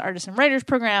Foundation's Artists and Writers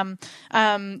Program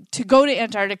to go to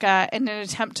Antarctica in an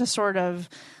attempt to sort of,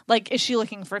 is she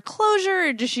looking for closure,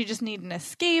 or does she just need an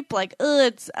escape?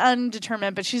 It's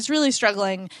undetermined, but she's really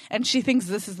struggling, and she thinks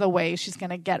this is the way she's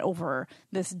going to get over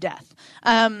this death.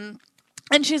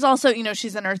 And she's also,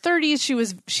 she's in her 30s.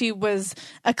 She was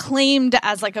acclaimed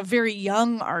as a very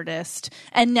young artist,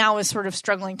 and now is sort of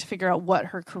struggling to figure out what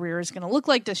her career is going to look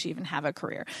like. Does she even have a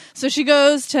career? So she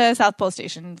goes to South Pole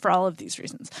Station for all of these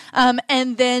reasons.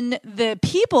 And then the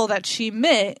people that she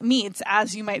meets,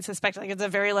 as you might suspect, it's a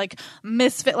very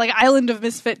misfit, Island of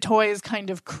Misfit Toys kind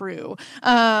of crew.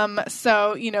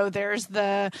 So, there's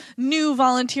the new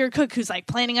volunteer cook who's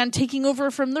planning on taking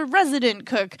over from the resident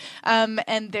cook.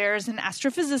 And there's an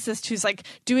astrophysicist who's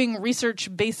doing research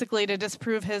basically to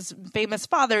disprove his famous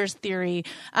father's theory.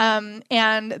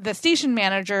 And the station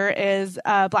manager is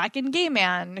a black and gay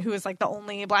man who is the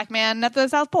only black man at the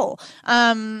South Pole.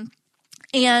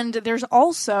 And there's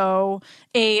also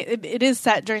it is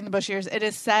set during the Bush years. It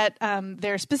is set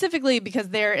there specifically because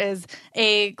there is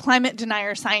a climate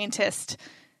denier scientist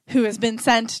who has been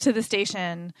sent to the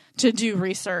station to do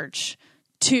research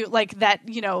to like that,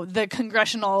 the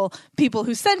congressional people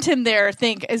who sent him there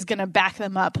think is going to back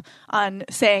them up on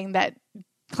saying that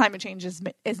climate change is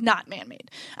not man-made.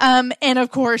 And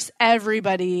of course, all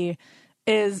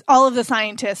of the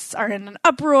scientists are in an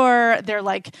uproar. They're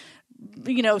like,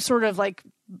 sort of like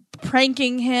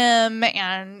pranking him,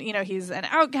 and he's an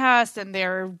outcast, and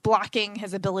they're blocking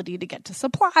his ability to get to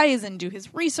supplies and do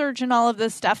his research and all of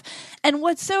this stuff. And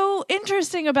what's so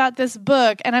interesting about this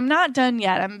book, and I'm not done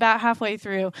yet, I'm about halfway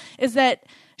through, is that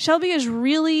Shelby is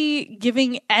really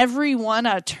giving everyone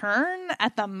a turn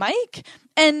at the mic.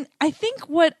 And I think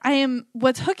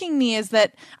what's hooking me is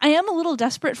that I am a little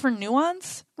desperate for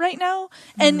nuance right now.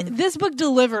 And this book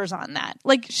delivers on that.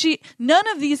 Like none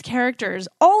of these characters,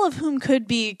 all of whom could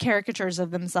be caricatures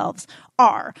of themselves,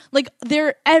 are. Like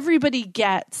everybody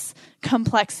gets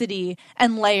complexity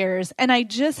and layers. And I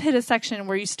just hit a section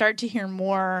where you start to hear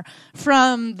more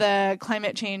from the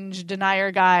climate change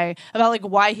denier guy about like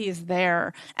why he's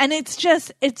there. And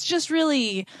it's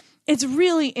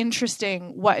really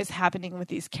interesting what is happening with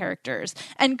these characters.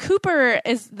 And Cooper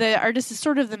the artist is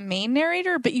sort of the main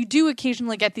narrator, but you do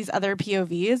occasionally get these other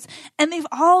POVs, and they've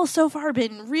all so far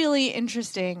been really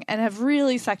interesting and have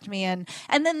really sucked me in.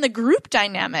 And then the group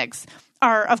dynamics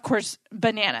are, of course,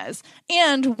 bananas.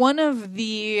 And one of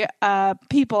the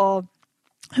people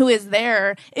who is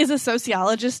there is a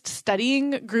sociologist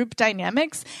studying group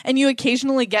dynamics, and you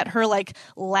occasionally get her like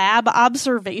lab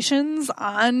observations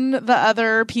on the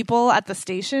other people at the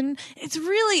station. It's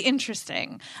really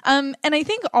interesting. And I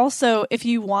think also if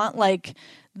you want like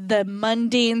the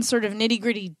mundane sort of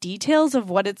nitty-gritty details of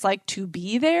what it's like to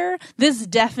be there, this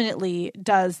definitely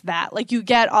does that. Like you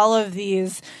get all of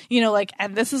these,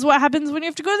 and this is what happens when you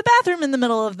have to go to the bathroom in the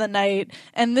middle of the night,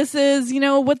 and this is,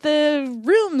 what the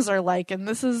rooms are like, and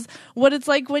this is what it's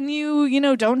like when you,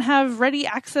 don't have ready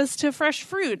access to fresh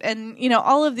fruit, and,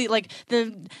 all of the, like,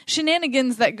 the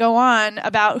shenanigans that go on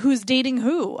about who's dating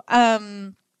who.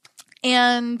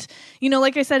 And,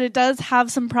 like I said, it does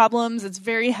have some problems. It's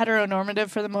very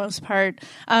heteronormative for the most part.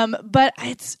 But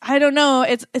I don't know.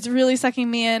 It's really sucking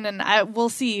me in, and we'll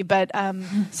see. But,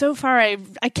 so far I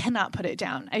cannot put it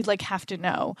down. I have to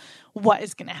know what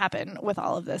is going to happen with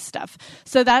all of this stuff.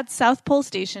 So that's South Pole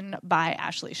Station by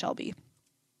Ashley Shelby.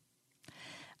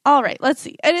 All right, let's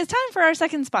see. It is time for our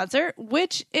second sponsor,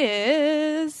 which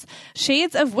is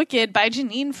Shades of Wicked by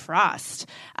Janine Frost.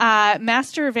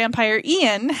 Master vampire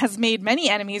Ian has made many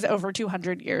enemies over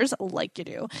 200 years, like you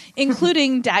do,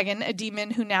 including Dagon, a demon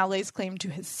who now lays claim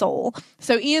to his soul.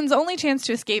 So Ian's only chance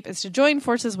to escape is to join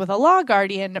forces with a law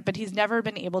guardian, but he's never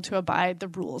been able to abide the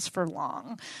rules for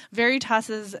long.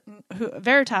 Veritas,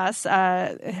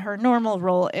 her normal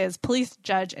role is police,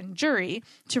 judge, and jury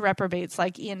to reprobates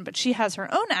like Ian, but she has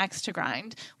her own axe to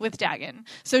grind with Dagon.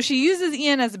 So she uses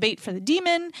Ian as a bait for the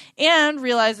demon and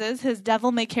realizes his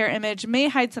devil-may-care image may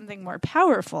hide something more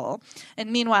powerful.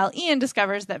 And meanwhile, Ian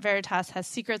discovers that Veritas has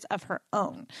secrets of her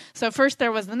own. So first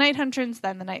there was the Night Huntress,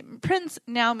 then the Night Prince,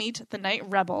 now meet the Night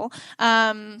Rebel.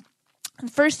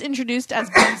 First introduced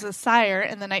as Bones' sire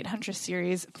in the Night Huntress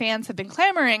series, fans have been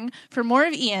clamoring for more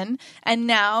of Ian, and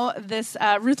now this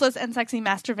ruthless and sexy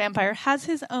master vampire has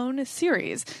his own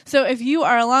series. So if you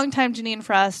are a longtime Janine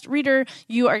Frost reader,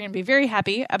 you are going to be very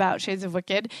happy about Shades of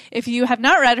Wicked. If you have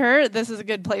not read her, this is a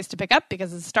good place to pick up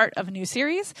because it's the start of a new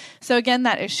series. So again,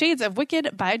 that is Shades of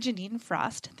Wicked by Janine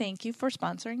Frost. Thank you for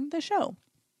sponsoring the show.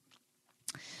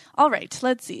 All right,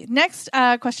 let's see. Next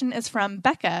question is from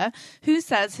Becca, who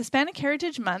says, Hispanic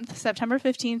Heritage Month, September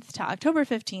 15th to October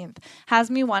 15th,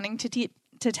 has me wanting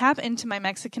to tap into my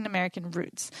Mexican-American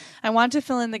roots. I want to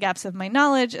fill in the gaps of my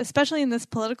knowledge, especially in this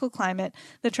political climate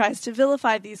that tries to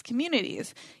vilify these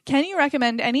communities. Can you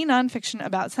recommend any nonfiction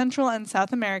about Central and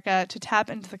South America to tap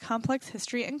into the complex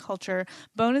history and culture?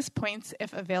 Bonus points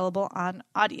if available on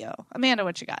audio. Amanda,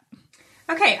 what you got?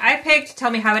 Okay, I picked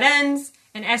Tell Me How It Ends,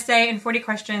 an essay in 40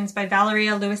 questions by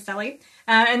Valeria Luiselli.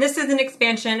 And this is an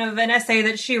expansion of an essay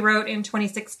that she wrote in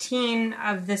 2016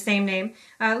 of the same name.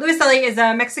 Luiselli is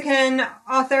a Mexican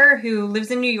author who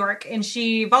lives in New York, and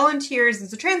she volunteers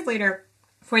as a translator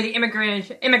for the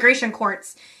immigration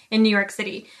courts in New York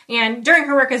City. And during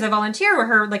her work as a volunteer,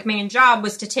 her main job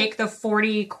was to take the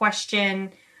 40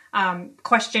 question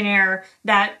questionnaire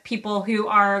that people who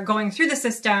are going through the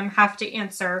system have to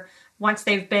answer once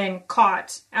they've been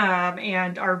caught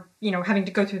and are, having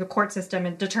to go through the court system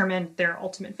and determine their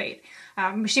ultimate fate.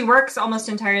 She works almost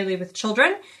entirely with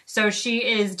children, so she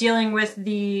is dealing with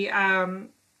the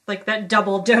like that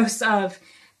double dose of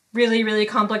really, really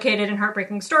complicated and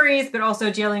heartbreaking stories, but also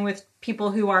dealing with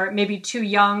people who are maybe too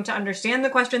young to understand the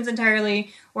questions entirely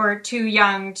or too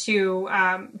young to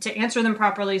answer them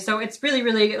properly. So it's really,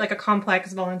 really like a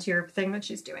complex volunteer thing that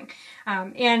she's doing.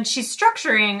 And she's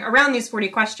structuring around these 40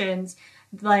 questions,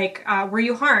 like, were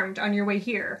you harmed on your way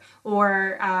here?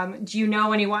 Or do you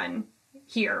know anyone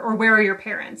here? Or where are your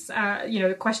parents?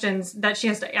 Questions that she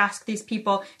has to ask these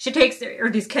people.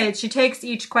 These kids, she takes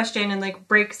each question and like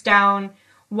breaks down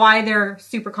why they're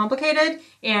super complicated.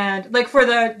 And like for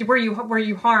the were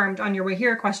you harmed on your way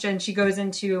here question, she goes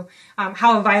into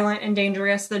how violent and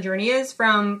dangerous the journey is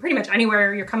from pretty much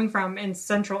anywhere you're coming from in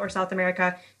Central or South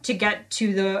America to get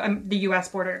to the U.S.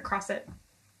 border and cross it,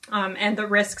 and the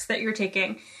risks that you're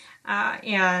taking.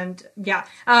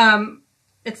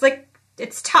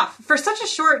 It's tough. For such a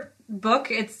short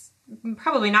book, it's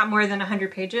probably not more than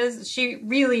 100 pages. She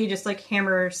really just like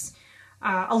hammers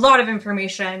a lot of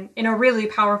information in a really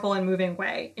powerful and moving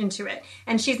way into it.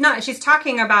 And she's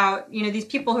talking about, these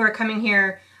people who are coming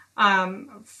here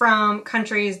from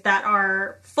countries that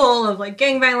are full of like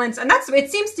gang violence. And it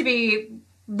seems to be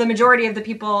the majority of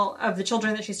the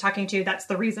children that she's talking to. That's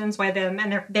the reasons why they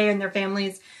and their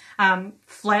families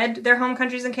fled their home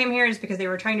countries and came here, is because they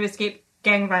were trying to escape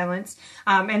gang violence.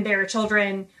 And their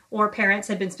children or parents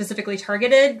had been specifically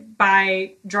targeted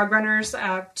by drug runners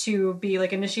to be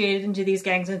like initiated into these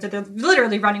gangs, and so they're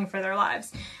literally running for their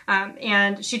lives.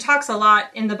 And she talks a lot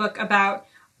in the book about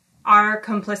our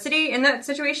complicity in that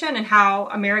situation and how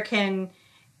American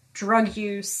drug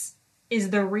use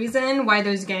is the reason why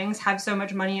those gangs have so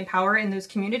much money and power in those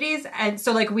communities. And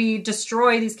so like we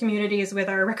destroy these communities with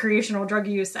our recreational drug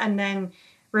use and then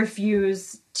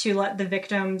refuse to let the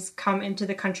victims come into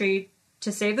the country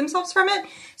to save themselves from it.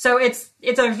 So it's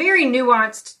a very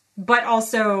nuanced, but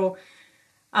also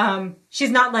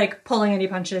she's not like pulling any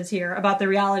punches here about the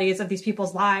realities of these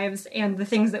people's lives and the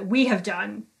things that we have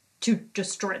done to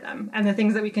destroy them and the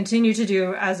things that we continue to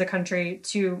do as a country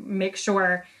to make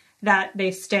sure that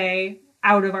they stay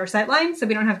out of our sightlines so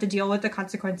we don't have to deal with the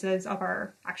consequences of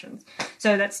our actions.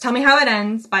 So that's Tell Me How It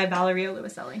Ends by Valeria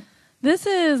Luiselli. This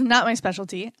is not my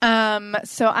specialty.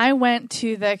 So I went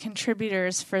to the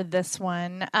contributors for this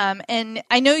one. And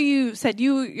I know you said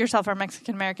you yourself are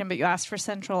Mexican-American, but you asked for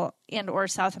Central and or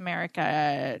South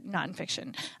America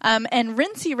nonfiction. And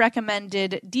Rincy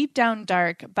recommended Deep Down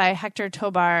Dark by Hector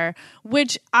Tobar,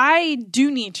 which I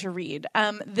do need to read.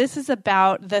 This is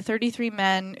about the 33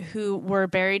 men who were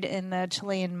buried in the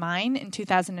Chilean mine in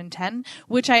 2010,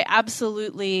 which I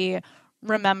absolutely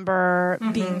remember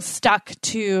being stuck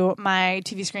to my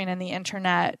TV screen and the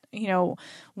internet,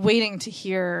 waiting to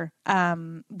hear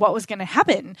what was going to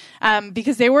happen,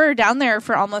 because they were down there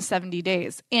for almost 70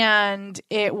 days. And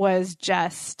it was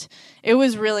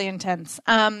really intense.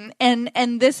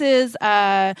 And this is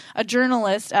a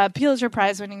journalist, a Pulitzer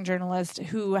Prize winning journalist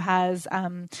who has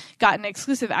gotten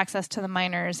exclusive access to the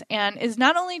miners and is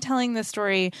not only telling the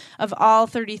story of all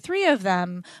 33 of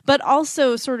them, but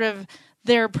also sort of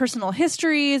their personal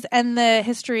histories and the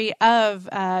history of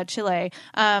Chile,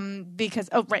 because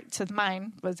so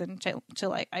mine was in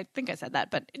Chile. I think I said that,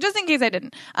 but just in case I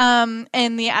didn't,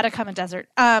 in the Atacama Desert.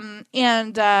 And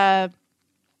yeah,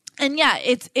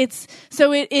 it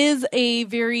is a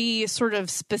very sort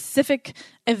of specific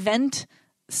event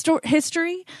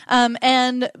history,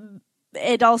 and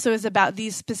it also is about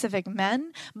these specific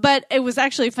men. But it was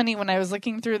actually funny when I was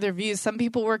looking through the reviews, some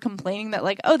people were complaining that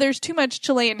like, oh, there's too much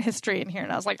Chilean history in here. And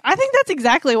I was like, I think that's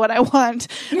exactly what I want,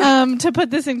 to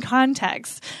put this in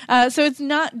context. So it's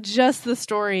not just the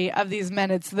story of these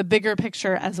men, it's the bigger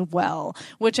picture as well,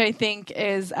 which I think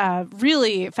is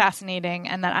really fascinating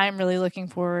and that I'm really looking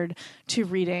forward to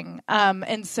reading.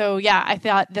 And so, yeah, I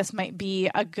thought this might be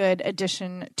a good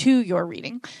addition to your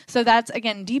reading. So that's,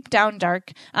 again, Deep Down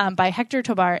Dark by Hector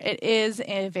Tobar. It is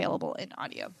available in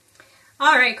audio.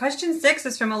 All right, question 6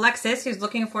 is from Alexis, who's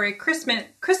looking for a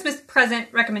Christmas present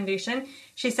recommendation.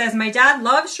 She says, my dad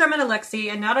loves Sherman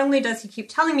Alexie, and not only does he keep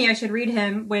telling me I should read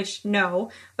him, which no,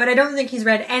 but I don't think he's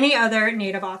read any other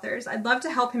Native authors. I'd love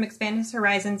to help him expand his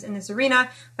horizons in this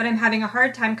arena, but I'm having a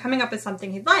hard time coming up with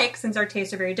something he'd like since our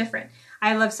tastes are very different.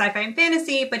 I love sci-fi and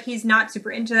fantasy, but he's not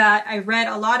super into that. I read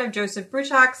a lot of Joseph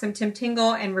Bruchac, some Tim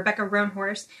Tingle, and Rebecca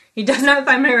Roanhorse. He does not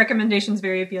find my recommendations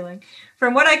very appealing.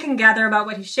 From what I can gather about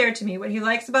what he shared to me, what he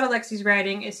likes about Alexie's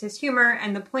writing is his humor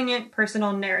and the poignant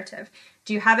personal narrative.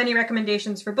 Do you have any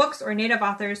recommendations for books or Native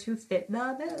authors who fit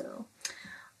the bill?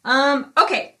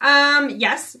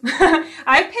 Yes.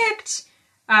 I picked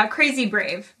Crazy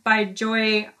Brave by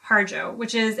Joy Harjo,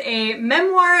 which is a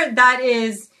memoir that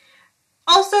is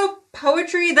also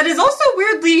poetry that is also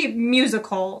weirdly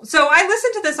musical. So I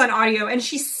listened to this on audio, and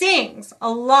she sings a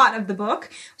lot of the book.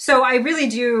 So I really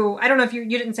do. I don't know if you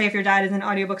didn't say if your dad is in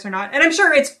audiobooks or not. And I'm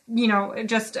sure it's,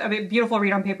 just a beautiful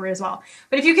read on paper as well.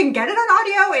 But if you can get it on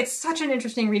audio, it's such an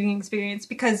interesting reading experience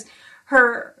because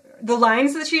the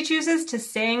lines that she chooses to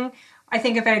sing, I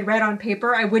think if I had read on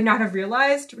paper, I would not have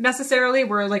realized necessarily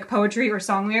were like poetry or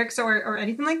song lyrics or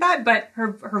anything like that. But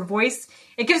her voice,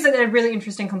 it gives it a really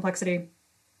interesting complexity.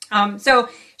 So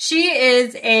she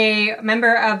is a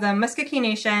member of the Muscogee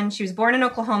Nation. She was born in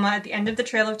Oklahoma at the end of the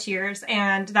Trail of Tears,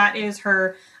 and that is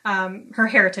her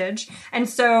heritage. And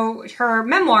so her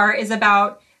memoir is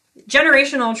about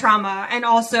generational trauma and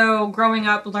also growing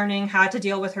up learning how to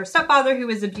deal with her stepfather who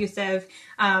was abusive,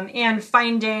 and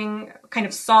finding kind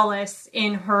of solace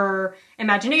in her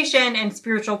imagination and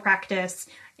spiritual practice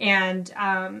and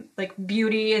like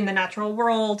beauty in the natural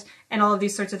world and all of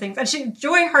these sorts of things. And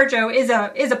Joy Harjo is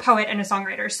a poet and a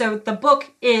songwriter. So the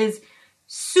book is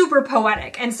super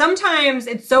poetic. And sometimes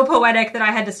it's so poetic that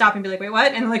I had to stop and be like, wait,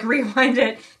 what? And like rewind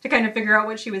it to kind of figure out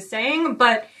what she was saying.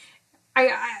 But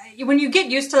I when you get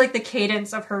used to like the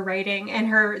cadence of her writing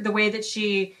and the way that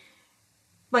she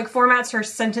like formats her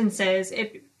sentences,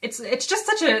 it's just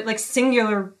such a like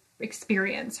singular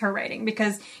experience, her writing,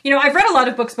 because I've read a lot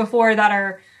of books before that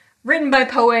are written by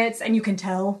poets and you can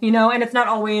tell, and it's not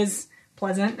always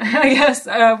pleasant, I guess,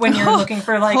 when you're looking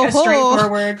for like a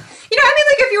straightforward, like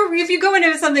if you go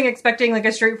into something expecting like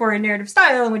a straightforward narrative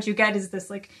style and what you get is this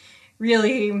like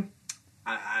really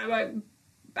I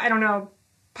don't know,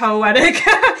 poetic,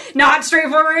 not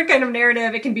straightforward kind of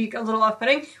narrative, it can be a little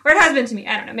off-putting, or it has been to me.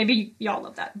 I don't know, maybe y'all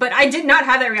love that, but I did not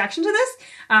have that reaction to this.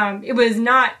 It was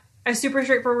not a super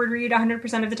straightforward read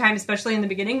 100% of the time, especially in the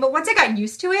beginning. But once I got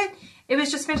used to it, it was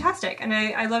just fantastic. And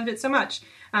I loved it so much.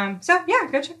 So yeah,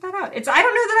 go check that out. I don't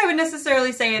know that I would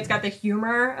necessarily say it's got the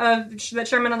humor that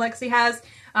Sherman Alexie has.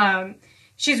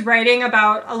 She's writing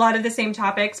about a lot of the same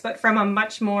topics, but from a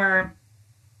much more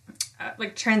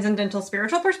like transcendental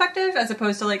spiritual perspective, as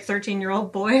opposed to like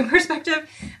 13-year-old boy perspective.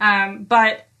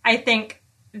 But I think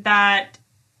that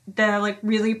the like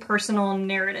really personal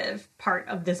narrative part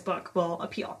of this book will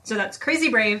appeal. So that's Crazy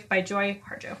Brave by Joy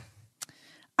Harjo.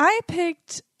 I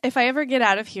picked If I Ever Get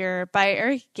Out of Here by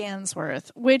Eric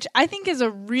Gansworth, which I think is a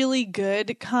really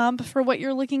good comp for what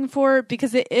you're looking for,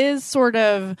 because it is sort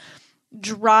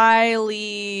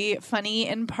dryly funny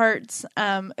in parts.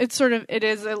 It's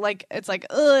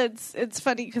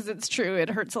funny because it's true. It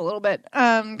hurts a little bit,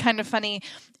 kind of funny.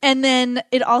 And then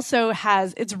it also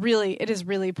it is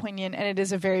really poignant, and it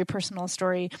is a very personal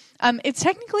story. It's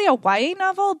technically a YA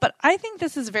novel, but I think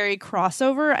this is very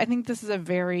crossover. I think this is a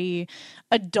very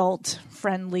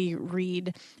adult-friendly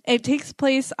read. It takes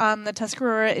place on the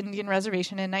Tuscarora Indian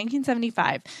Reservation in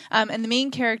 1975. And the main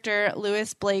character,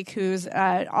 Lewis Blake, who's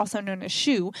also known as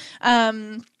Shu,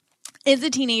 is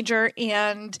a teenager,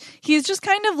 and he's just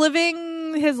kind of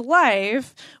living his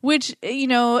life, which,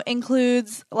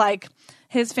 includes like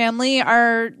his family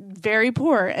are very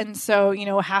poor. And so,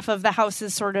 half of the house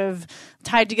is sort of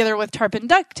tied together with tarp and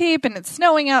duct tape, and it's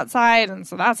snowing outside. And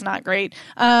so that's not great.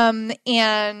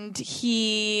 And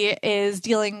he is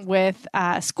dealing with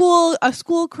a school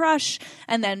crush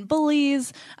and then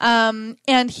bullies.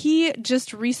 And he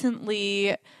just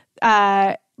recently,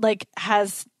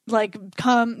 has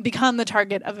become the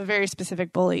target of a very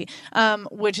specific bully,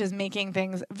 which is making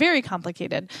things very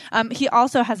complicated. He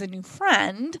also has a new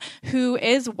friend who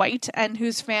is white and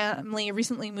whose family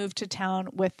recently moved to town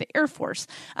with the Air Force.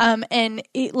 And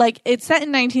it's set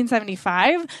in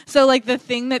 1975. So like the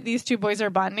thing that these two boys are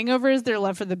bonding over is their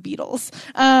love for the Beatles,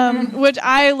 which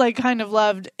I kind of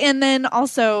loved. And then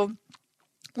also,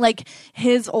 like,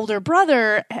 his older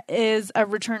brother is a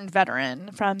returned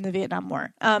veteran from the Vietnam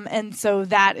War. And so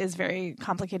that is very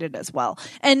complicated as well.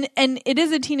 And it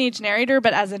is a teenage narrator,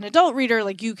 but as an adult reader,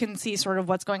 like, you can see sort of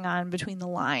what's going on between the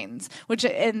lines, which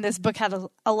in this book had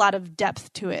a lot of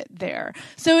depth to it there.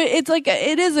 So it's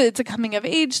a coming of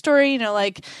age story,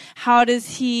 like, how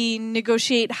does he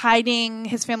negotiate hiding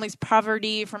his family's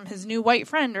poverty from his new white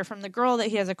friend or from the girl that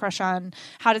he has a crush on?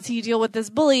 How does he deal with this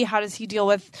bully? How does he deal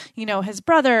with, his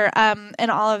brother? And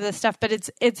all of this stuff, but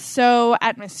it's so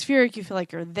atmospheric. You feel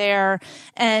like you're there,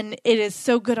 and it is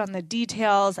so good on the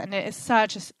details, and it is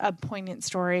such a poignant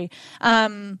story.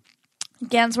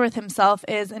 Gansworth himself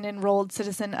is an enrolled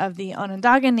citizen of the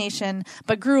Onondaga Nation,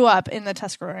 but grew up in the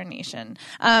Tuscarora Nation.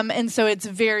 And so it's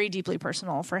very deeply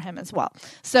personal for him as well.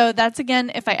 So that's,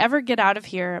 again, If I Ever Get Out of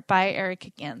Here by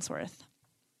Eric Gansworth.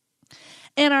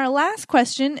 And our last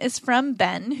question is from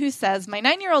Ben, who says, my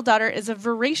 9-year-old daughter is a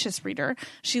voracious reader.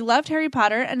 She loved Harry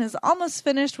Potter and is almost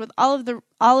finished with all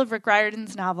of Rick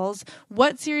Riordan's novels.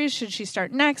 What series should she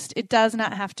start next? It does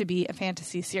not have to be a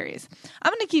fantasy series.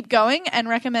 I'm going to keep going and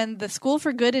recommend the School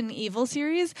for Good and Evil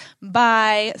series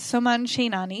by Soman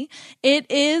Chainani.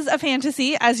 It is a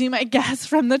fantasy, as you might guess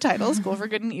from the title, School for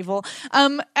Good and Evil.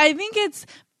 I think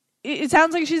it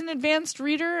sounds like she's an advanced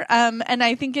reader, and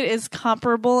I think it is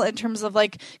comparable in terms of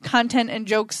like content and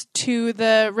jokes to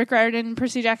the Rick Riordan,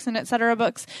 Percy Jackson, etc.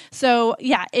 books. So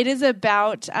yeah, it is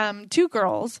about two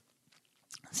girls,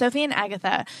 Sophie and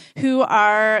Agatha, who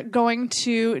are going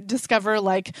to discover,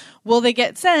 like, will they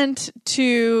get sent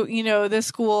to, the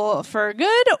school for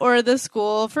good or the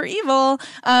school for evil?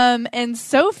 And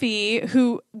Sophie,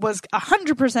 who was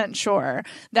 100% sure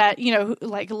that,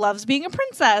 loves being a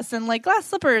princess and like glass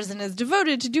slippers and is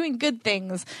devoted to doing good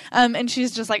things. And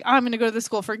she's just like, I'm going to go to the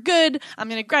school for good. I'm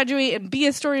going to graduate and be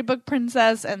a storybook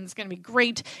princess, and it's going to be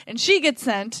great. And she gets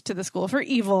sent to the school for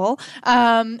evil.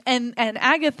 And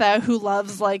Agatha, who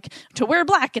loves like to wear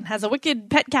black and has a wicked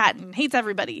pet cat and hates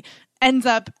everybody, ends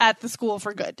up at the school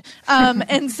for good.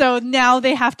 And so now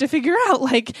they have to figure out,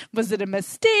 like, was it a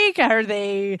mistake? Are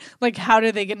they, like, how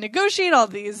do they negotiate all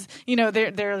these,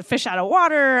 they're fish out of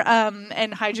water,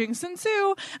 and hijinks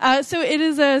ensue. So it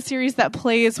is a series that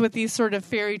plays with these sort of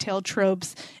fairy tale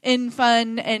tropes in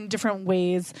fun and different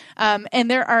ways. And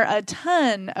there are a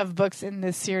ton of books in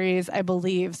this series, I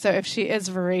believe. So if she is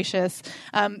voracious,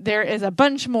 there is a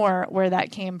bunch more where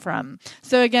that came from.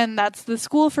 So again, that's The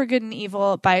School for Good and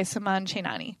Evil by Soman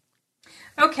Chainani.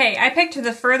 Okay, I picked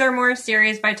the Furthermore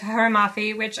series by Tahereh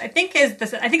Mafi, which I think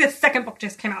the second book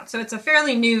just came out, so it's a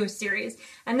fairly new series.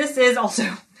 And this is also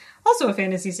a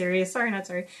fantasy series,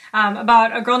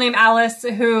 about a girl named Alice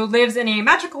who lives in a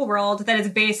magical world that is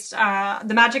based,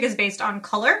 the magic is based on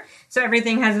color. So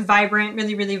everything has vibrant,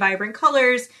 really, really vibrant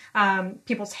colors.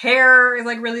 People's hair is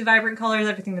like really vibrant colors,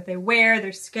 everything that they wear,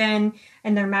 their skin,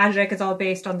 and their magic is all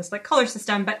based on this like color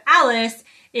system. But Alice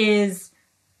is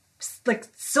like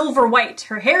silver white.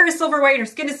 Her hair is silver white, her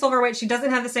skin is silver white. She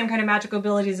doesn't have the same kind of magical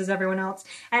abilities as everyone else.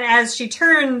 And as she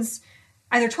turns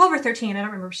either 12 or 13, I don't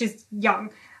remember, she's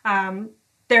young,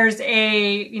 there's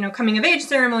a, coming of age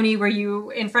ceremony where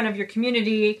you, in front of your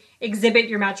community, exhibit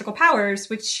your magical powers,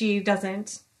 which she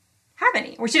doesn't have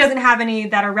any, or she doesn't have any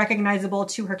that are recognizable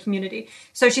to her community.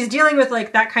 So she's dealing with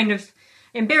like that kind of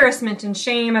embarrassment and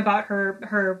shame about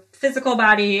her physical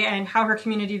body and how her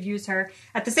community views her.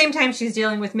 At the same time, she's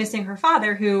dealing with missing her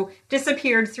father, who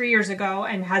disappeared 3 years ago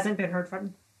and hasn't been heard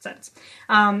from since.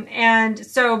 And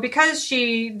so because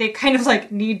they kind of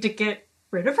like need to get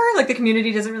rid of her, like the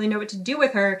community doesn't really know what to do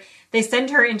with her, they send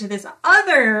her into this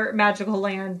other magical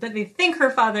land that they think her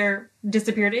father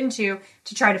disappeared into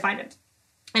to try to find him.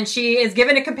 And she is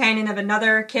given a companion of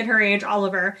another kid her age,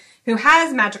 Oliver, who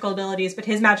has magical abilities, but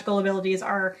his magical abilities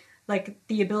are like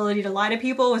the ability to lie to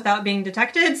people without being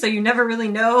detected. So you never really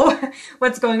know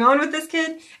what's going on with this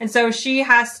kid. And so she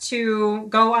has to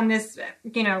go on this,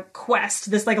 quest,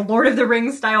 this like Lord of the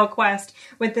Rings style quest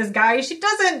with this guy she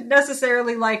doesn't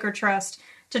necessarily like or trust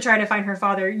to try to find her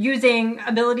father using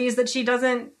abilities that she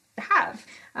doesn't have.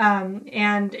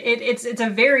 And it's a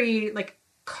very like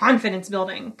confidence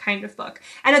building kind of book.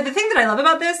 And the thing that I love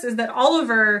about this is that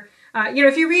Oliver,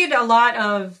 if you read a lot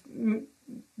of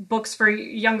books for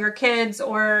younger kids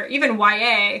or even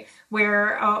YA,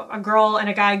 where a girl and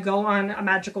a guy go on a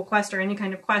magical quest or any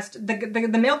kind of quest,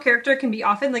 the male character can be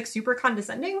often like super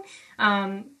condescending.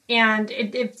 And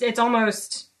it's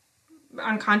almost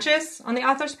unconscious on the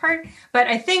author's part. But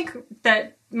I think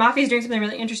that Mafi's doing something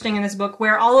really interesting in this book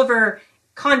where Oliver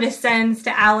condescends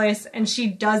to Alice and she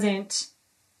doesn't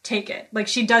take it. Like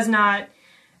she does not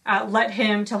let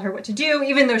him tell her what to do,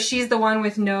 even though she's the one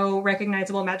with no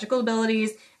recognizable magical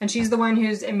abilities and she's the one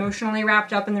who's emotionally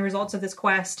wrapped up in the results of this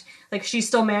quest. Like she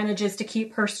still manages to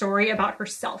keep her story about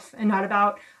herself and not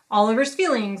about Oliver's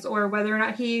feelings or whether or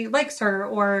not he likes her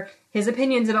or his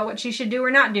opinions about what she should do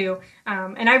or not do.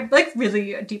 And I like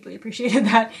really deeply appreciated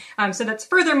that. So that's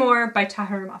Furthermore by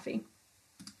Tahereh Mafi.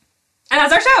 And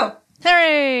that's our show.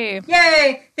 Hooray!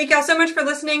 Yay! Thank y'all so much for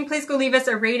listening. Please go leave us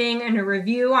a rating and a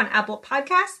review on Apple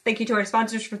Podcasts. Thank you to our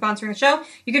sponsors for sponsoring the show.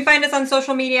 You can find us on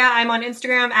social media. I'm on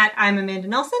Instagram at I'm Amanda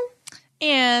Nelson.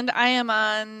 And I am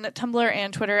on Tumblr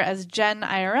and Twitter as Jen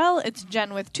IRL. It's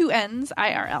Jen with 2 N's,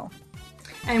 IRL.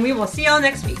 And we will see y'all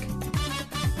next week.